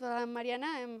are. Yes, well, I'm Mariana.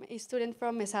 I'm a student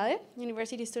from MESADE,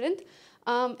 university student.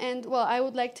 And, well, I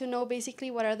would like to know basically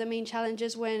what are the main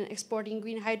challenges when exporting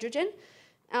green hydrogen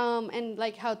and,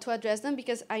 like, how to address them,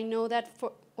 because I know that,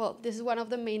 this is one of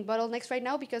the main bottlenecks right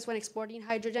now, because when exporting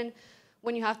hydrogen,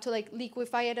 when you have to, like,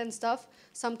 liquefy it and stuff,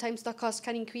 sometimes the cost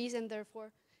can increase, and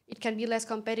therefore it can be less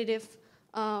competitive,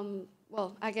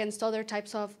 against other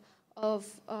types of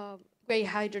gray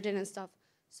hydrogen and stuff.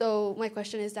 So my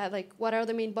question is that, like, what are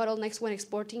the main bottlenecks when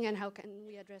exporting, and how can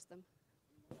we address them?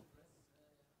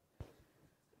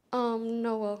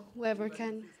 No, well, whoever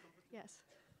can, yes.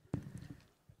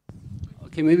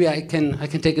 Okay, maybe I can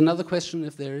take another question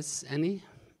if there is any.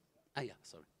 Yeah,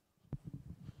 sorry.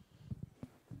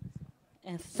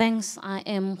 Thanks. I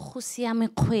am Khusiame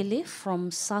Kwele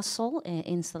from Sasol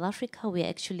in South Africa. We're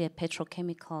actually a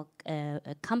petrochemical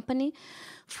company,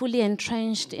 fully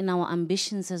entrenched in our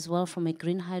ambitions as well from a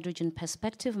green hydrogen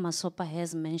perspective. Masopa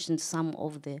has mentioned some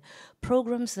of the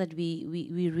programs that we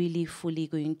really fully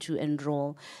going to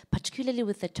enroll, particularly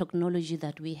with the technology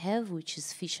that we have, which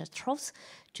is Fischer Tropsch,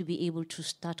 to be able to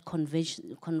start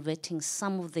converting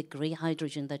some of the gray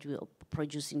hydrogen that we are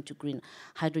producing to green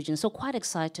hydrogen. So quite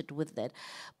excited with that.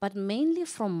 But mainly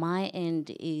from my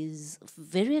end is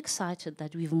very excited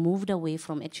that we've moved away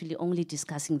from actually only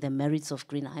discussing the merits of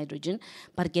green hydrogen,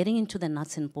 but getting into the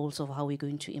nuts and bolts of how we're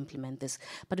going to implement this.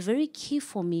 But very key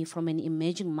for me from an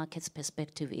emerging markets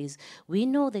perspective is we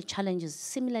know the challenges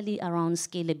similarly around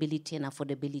scalability and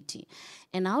affordability.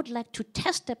 And I would like to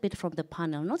test a bit from the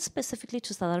panel, not specifically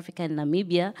to South Africa and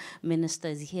Namibia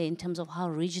ministers here in terms of how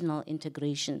regional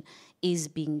integration is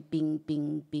being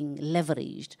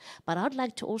leveraged. But I'd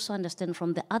like to also understand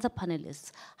from the other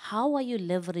panelists, how are you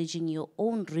leveraging your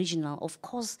own regional, of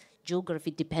course, geography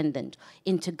dependent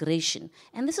integration?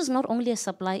 And this is not only a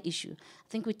supply issue. I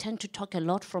think we tend to talk a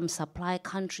lot from supply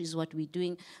countries, what we're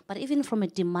doing, but even from a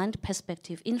demand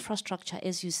perspective, infrastructure,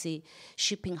 as you say,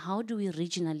 shipping, how do we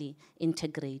regionally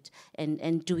integrate?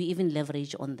 And do we even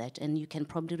leverage on that? And you can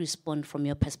probably respond from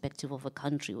your perspective of a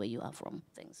country where you are from.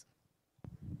 Thanks.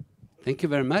 Thank you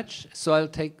very much. So I'll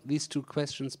take these two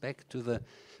questions back to the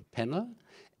panel.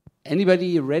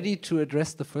 Anybody ready to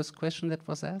address the first question that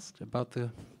was asked about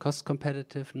the cost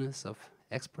competitiveness of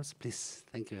exports? Please.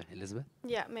 Thank you, Elizabeth.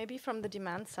 Yeah, maybe from the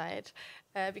demand side,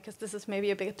 because this is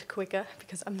maybe a bit quicker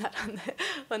because I'm not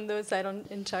on the side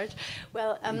in charge.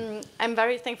 Well, I'm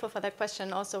very thankful for that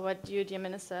question. Also, what you, dear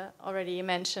Minister, already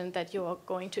mentioned, that you are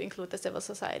going to include the civil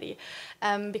society,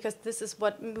 because this is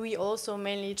what we also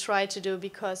mainly try to do,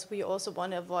 because we also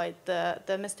want to avoid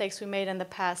the mistakes we made in the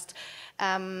past.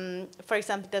 For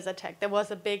example, Desert Tech, there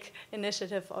was a big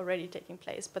initiative already taking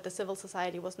place, but the civil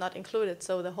society was not included,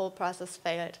 so the whole process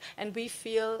failed. And we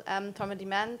feel, from a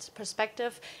demand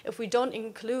perspective, if we don't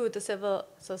include the civil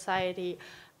society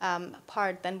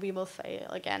part, then we will fail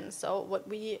again. So what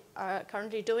we are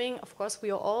currently doing, of course, we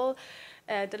are all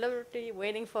deliberately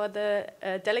waiting for the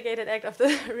delegated act of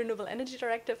the Renewable Energy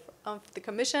Directive of the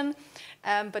Commission,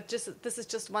 but this is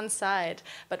just one side.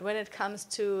 But when it comes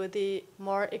to the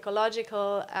more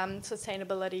ecological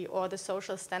sustainability or the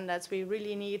social standards, we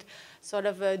really need sort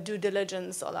of a due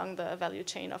diligence along the value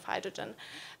chain of hydrogen.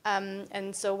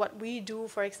 And so what we do,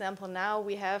 for example, now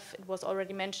we have, it was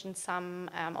already mentioned, some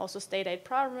also state aid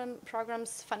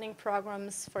programs, funding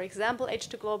programs, for example,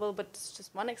 H2 Global, but it's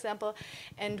just one example.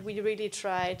 And we really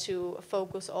try to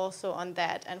focus also on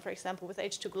that. And for example, with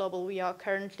H2 Global, we are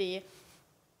currently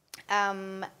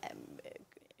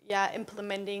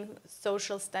implementing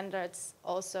social standards,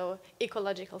 also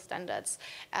ecological standards.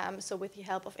 So with the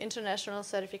help of international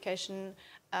certification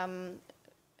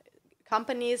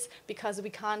companies, because we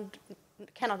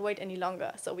cannot wait any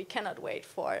longer. So we cannot wait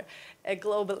for a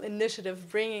global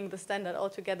initiative bringing the standard all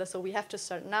together. So we have to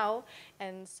start now.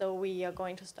 And so we are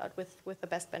going to start with the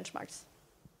best benchmarks.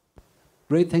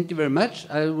 Great, thank you very much.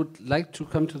 I would like to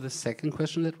come to the second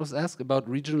question that was asked about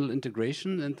regional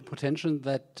integration and the potential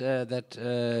that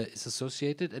is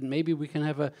associated. And maybe we can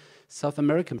have a South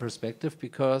American perspective,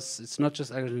 because it's not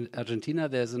just Argentina.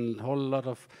 There's a whole lot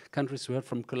of countries. We heard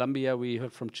from Colombia, we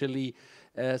heard from Chile.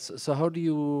 So how do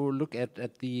you look at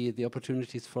the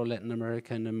opportunities for Latin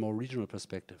America in a more regional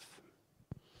perspective?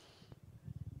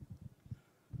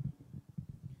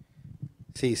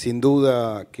 Sí, sin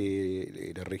duda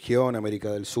que la región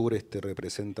América del Sur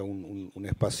representa un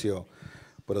espacio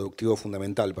productivo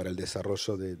fundamental para el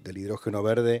desarrollo del hidrógeno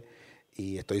verde,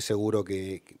 y estoy seguro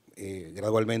que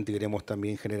gradualmente iremos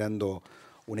también generando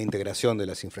una integración de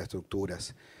las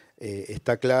infraestructuras.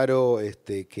 Está claro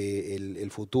que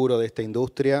el futuro de esta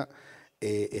industria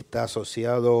está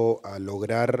asociado a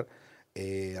lograr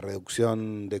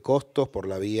reducción de costos por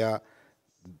la vía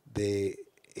de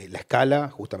la escala,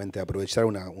 justamente aprovechar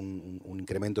un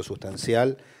incremento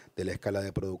sustancial de la escala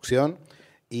de producción,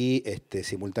 y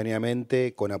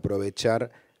simultáneamente con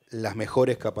aprovechar las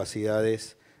mejores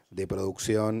capacidades de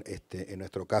producción, en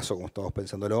nuestro caso, como estamos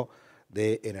pensándolo,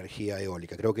 de energía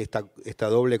eólica. Creo que esta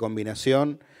doble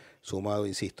combinación, sumado,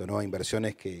 insisto, a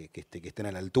inversiones que estén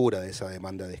a la altura de esa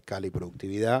demanda de escala y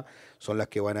productividad, son las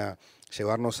que van a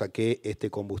llevarnos a que este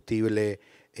combustible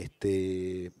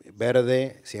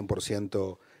verde,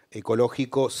 100%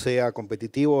 ecológico, sea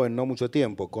competitivo en no mucho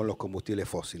tiempo con los combustibles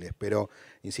fósiles. Pero,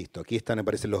 insisto, aquí están, me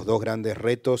parecen, los dos grandes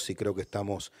retos, y creo que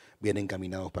estamos bien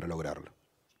encaminados para lograrlo.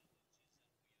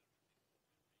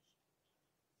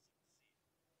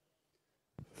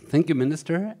 Thank you,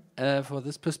 Minister, for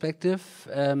this perspective.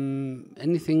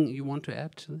 Anything you want to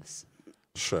add to this?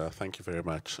 Sure, thank you very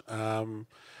much.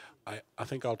 I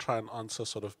think I'll try and answer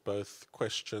sort of both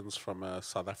questions from a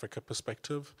South Africa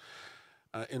perspective.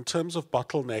 In terms of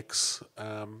bottlenecks,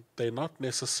 they're not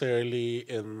necessarily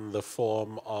in the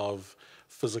form of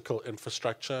physical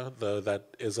infrastructure, though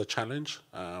that is a challenge.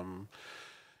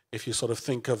 If you sort of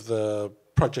think of the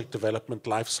project development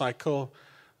life cycle,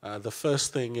 the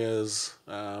first thing is,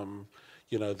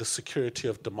 the security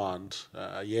of demand.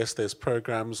 Yes, there's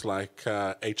programs like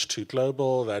H2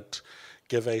 Global that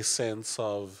give a sense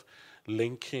of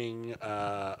linking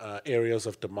areas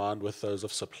of demand with those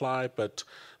of supply, but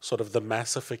sort of the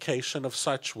massification of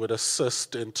such would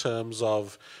assist in terms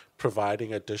of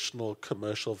providing additional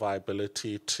commercial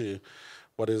viability to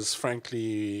what is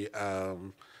frankly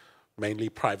mainly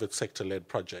private sector-led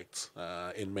projects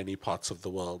in many parts of the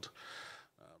world.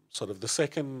 Sort of the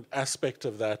second aspect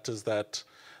of that is that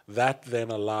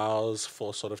then allows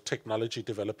for sort of technology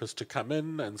developers to come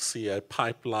in and see a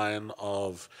pipeline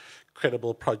of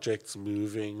credible projects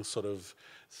moving sort of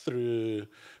through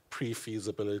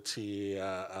pre-feasibility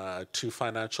to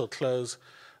financial close.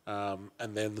 And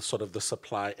then the sort of the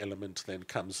supply element then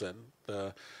comes in.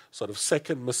 The sort of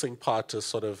second missing part is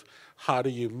sort of how do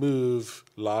you move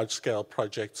large-scale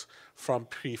projects from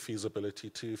pre-feasibility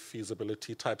to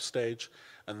feasibility type stage,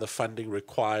 and the funding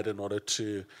required in order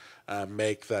to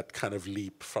make that kind of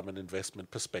leap from an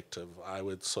investment perspective. I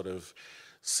would sort of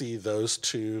see those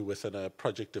two within a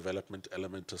project development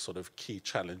element as sort of key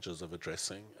challenges of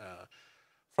addressing.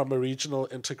 From a regional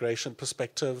integration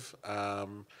perspective,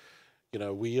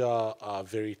 we are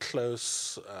very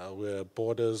close. We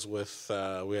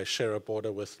share a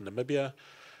border with Namibia.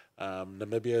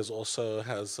 Namibia also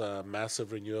has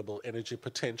massive renewable energy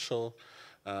potential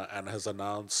and has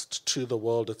announced to the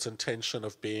world its intention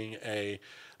of being a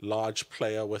large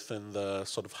player within the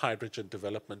sort of hydrogen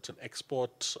development and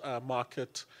export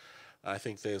market. I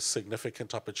think there's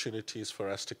significant opportunities for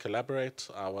us to collaborate.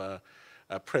 Our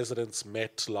presidents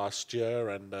met last year,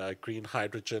 and green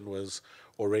hydrogen was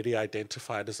already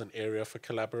identified as an area for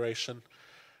collaboration.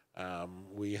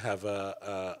 We have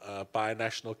a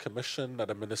binational commission at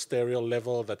a ministerial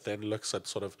level that then looks at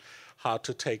sort of how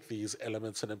to take these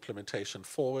elements and implementation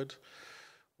forward.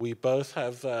 We both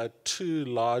have two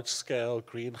large-scale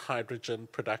green hydrogen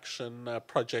production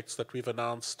projects that we've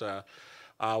announced.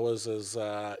 Ours is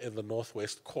in the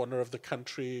northwest corner of the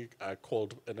country,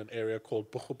 in an area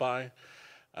called Boegoebaai.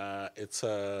 It's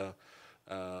a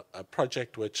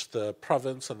project which the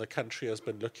province and the country has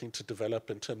been looking to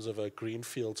develop in terms of a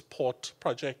greenfields port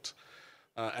project.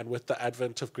 And with the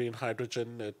advent of green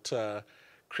hydrogen, it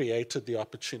created the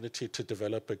opportunity to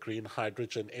develop a green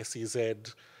hydrogen SEZ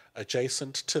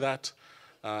adjacent to that.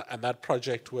 And that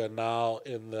project, we're now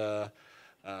in the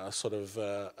sort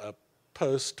of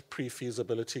post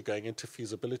pre-feasibility going into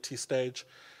feasibility stage.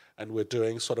 And we're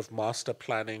doing sort of master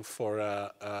planning for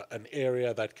an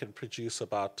area that can produce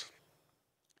about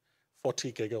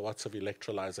 40 gigawatts of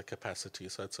electrolyzer capacity.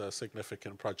 So it's a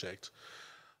significant project.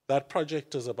 That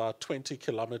project is about 20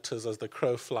 kilometers as the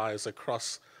crow flies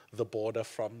across the border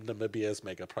from Namibia's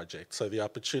mega project. So the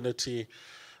opportunity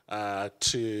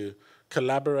to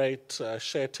collaborate,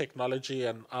 share technology,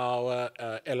 and our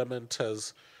element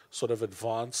has sort of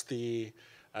advanced the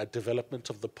development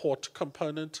of the port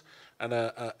component, and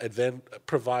it then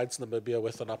provides Namibia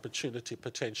with an opportunity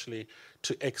potentially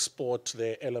to export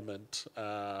their element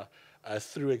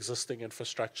through existing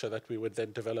infrastructure that we would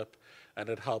then develop, and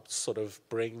it helps sort of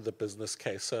bring the business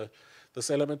case. So this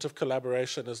element of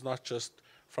collaboration is not just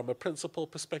from a principal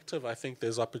perspective. I think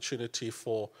there's opportunity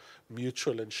for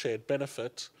mutual and shared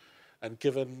benefit, and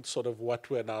given sort of what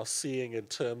we're now seeing in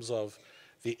terms of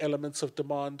the elements of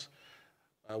demand,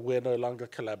 we're no longer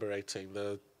collaborating.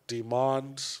 The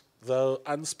demand, though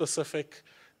unspecific,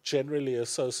 generally is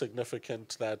so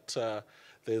significant that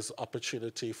there's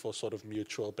opportunity for sort of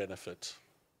mutual benefit.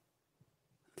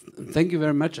 Thank you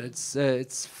very much.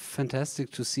 It's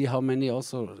fantastic to see how many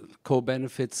also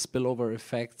co-benefits, spillover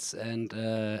effects, and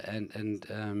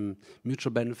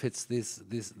mutual benefits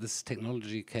this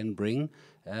technology can bring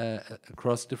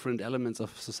across different elements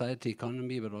of society,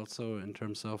 economy, but also in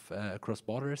terms of across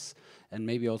borders, and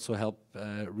maybe also help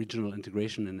regional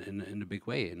integration in a big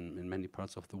way in many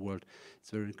parts of the world. It's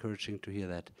very encouraging to hear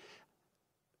that.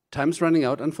 Time's running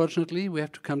out, unfortunately. We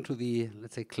have to come to the,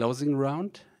 let's say, closing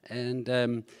round.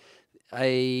 And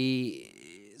I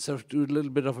sort of do a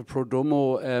little bit of a pro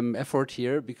domo effort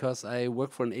here, because I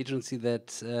work for an agency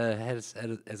that has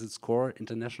as its core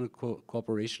international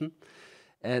cooperation.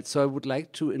 And so I would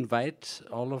like to invite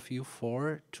all of you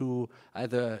four to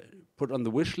either put on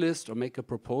the wish list or make a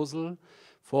proposal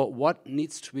for what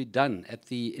needs to be done at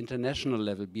the international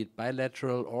level, be it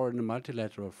bilateral or in a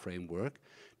multilateral framework,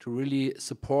 to really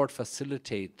support,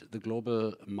 facilitate the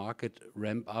global market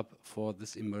ramp up for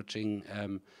this emerging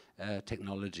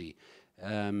technology.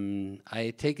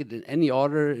 I take it in any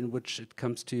order in which it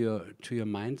comes to your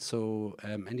mind. So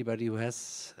anybody who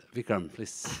has, Vikram,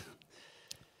 please.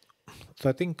 So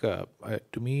I think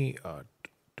to me,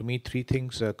 three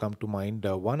things come to mind.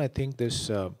 One, I think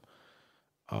this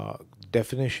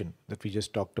definition that we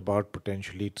just talked about,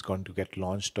 potentially it's going to get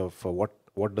launched of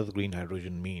what does green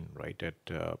hydrogen mean, right?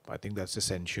 I think that's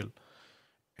essential.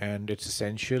 And it's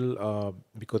essential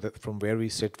because from where we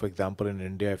sit, for example, in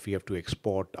India, if we have to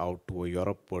export out to a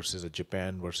Europe versus a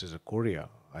Japan versus a Korea,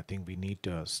 I think we need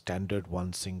a standard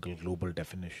one single global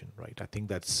definition, right? I think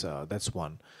that's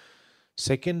one.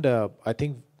 Second, I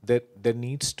think that there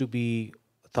needs to be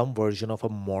some version of a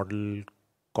model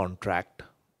contract,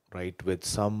 right, with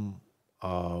some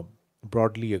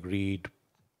broadly agreed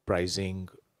pricing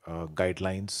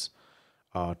guidelines,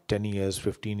 10 years,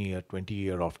 15-year,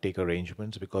 20-year offtake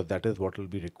arrangements, because that is what will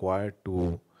be required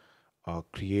to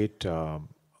create a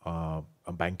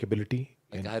bankability.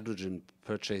 Like a hydrogen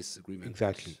purchase agreement.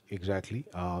 Exactly.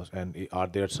 And are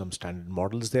there some standard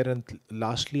models there? And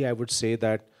lastly, I would say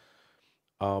that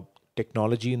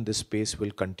technology in this space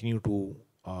will continue to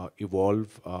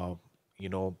evolve,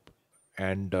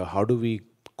 and how do we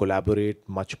collaborate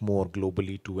much more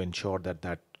globally to ensure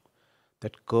that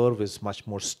curve is much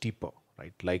more steeper,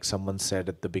 right? Like someone said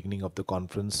at the beginning of the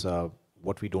conference,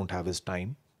 what we don't have is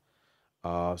time.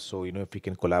 So, if we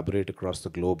can collaborate across the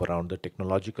globe around the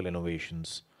technological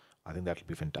innovations, I think that will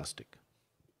be fantastic.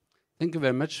 Thank you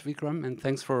very much, Vikram, and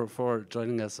thanks for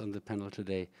joining us on the panel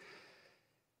today.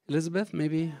 Elizabeth,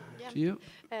 maybe to you.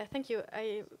 Thank you.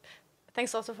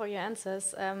 Thanks also for your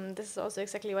answers. This is also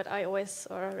exactly what I always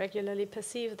or regularly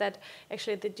perceive, that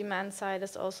actually the demand side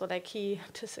is also like key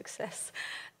to success,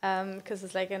 because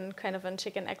it's like a kind of a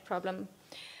chicken egg problem.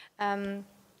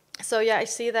 So yeah, I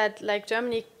see that like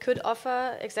Germany could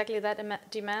offer exactly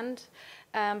that demand,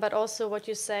 but also what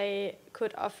you say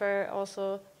could offer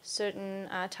also certain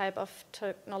type of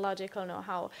technological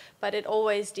know-how. But it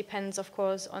always depends, of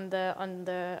course, on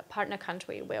the partner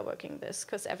country we're working this,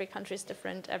 because every country is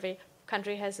different. Every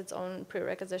country has its own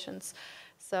prerequisites.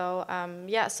 So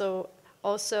yeah, so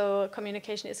also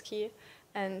communication is key,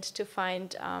 and to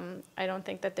find, I don't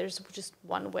think that there's just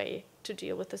one way to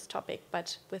deal with this topic,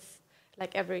 but with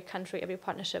like every country, every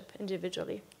partnership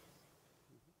individually.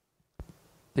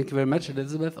 Thank you very much,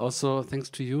 Elizabeth. Also, thanks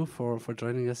to you for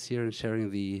joining us here and sharing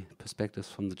the perspectives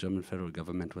from the German federal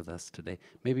government with us today.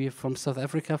 Maybe from South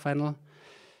Africa, final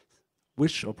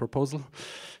wish or proposal?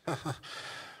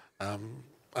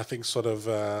 I think sort of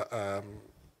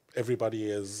everybody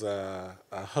is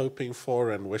hoping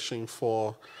for and wishing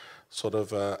for sort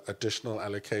of additional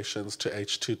allocations to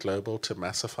H2 Global to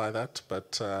massify that.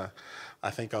 But I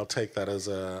think I'll take that as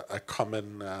a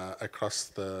common across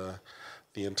the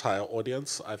entire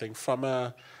audience. I think from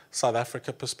a South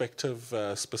Africa perspective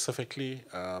specifically,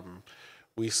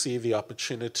 we see the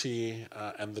opportunity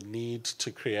and the need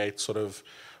to create sort of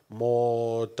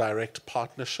more direct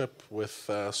partnership with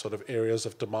sort of areas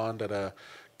of demand at a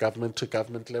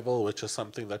government-to-government level, which is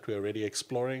something that we're already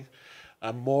exploring,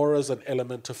 more as an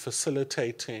element of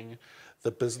facilitating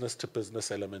the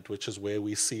business-to-business element, which is where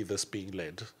we see this being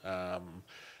led.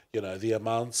 The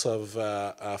amounts of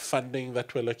funding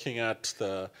that we're looking at,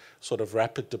 the sort of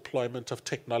rapid deployment of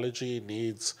technology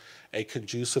needs a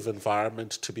conducive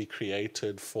environment to be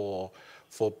created for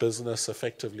business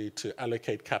effectively to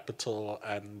allocate capital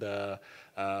and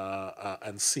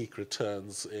seek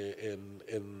returns in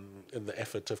the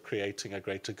effort of creating a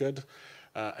greater good.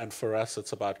 And for us,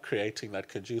 it's about creating that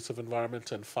conducive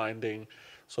environment and finding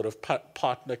sort of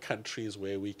partner countries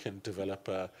where we can develop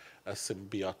a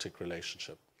symbiotic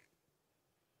relationship.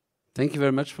 Thank you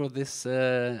very much for this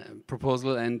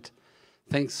proposal, and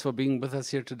thanks for being with us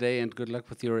here today, and good luck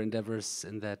with your endeavors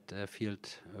in that field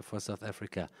for South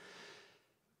Africa.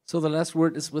 So the last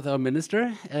word is with our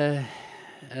minister.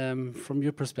 From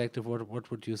your perspective,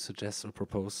 what would you suggest or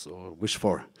propose or wish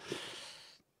for?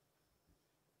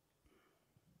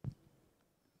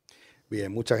 Bien,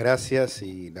 muchas gracias,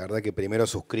 y la verdad que primero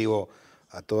suscribo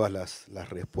a todas las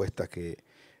respuestas que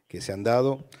se han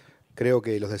dado. Creo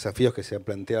que los desafíos que se han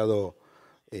planteado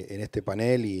en este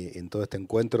panel y en todo este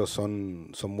encuentro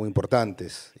son muy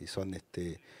importantes y son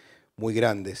muy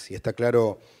grandes. Y está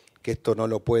claro que esto no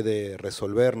lo puede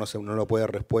resolver, no lo puede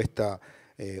dar respuesta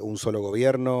un solo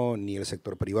gobierno ni el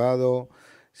sector privado,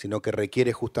 sino que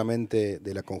requiere justamente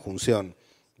de la conjunción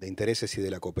intereses y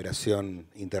de la cooperación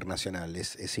internacional.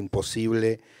 Es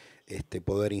imposible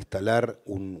poder instalar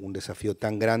un desafío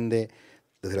tan grande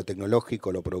desde lo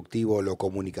tecnológico, lo productivo, lo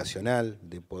comunicacional,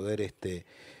 de poder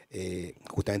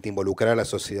justamente involucrar a la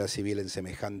sociedad civil en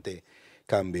semejante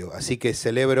cambio. Así que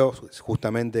celebro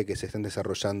justamente que se estén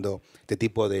desarrollando este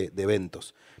tipo de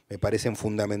eventos. Me parecen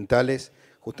fundamentales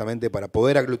justamente para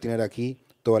poder aglutinar aquí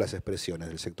todas las expresiones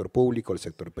del sector público, el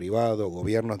sector privado,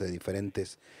 gobiernos de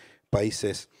diferentes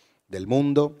países del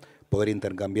mundo, poder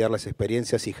intercambiar las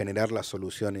experiencias y generar las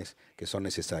soluciones que son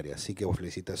necesarias. Así que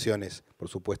felicitaciones, por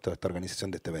supuesto, a esta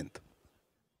organización de este evento.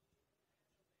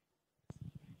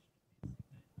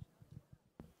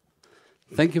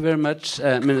 Thank you very much,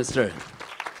 Minister.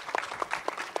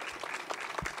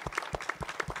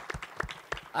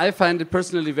 I find it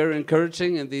personally very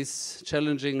encouraging in these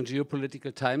challenging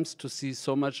geopolitical times to see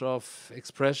so much of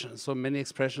expression, so many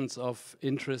expressions of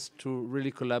interest to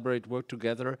really collaborate, work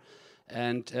together,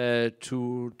 and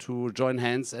to join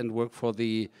hands and work for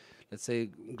the, let's say,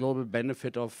 global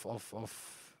benefit of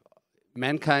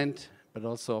mankind, but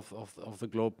also of the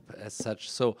globe as such.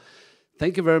 So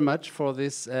thank you very much for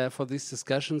this for these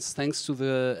discussions. Thanks to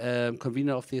the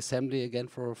convener of the Assembly again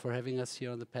for having us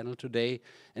here on the panel today.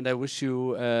 And I wish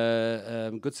you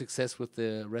good success with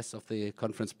the rest of the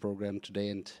conference program today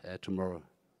and tomorrow.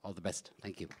 All the best.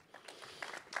 Thank you.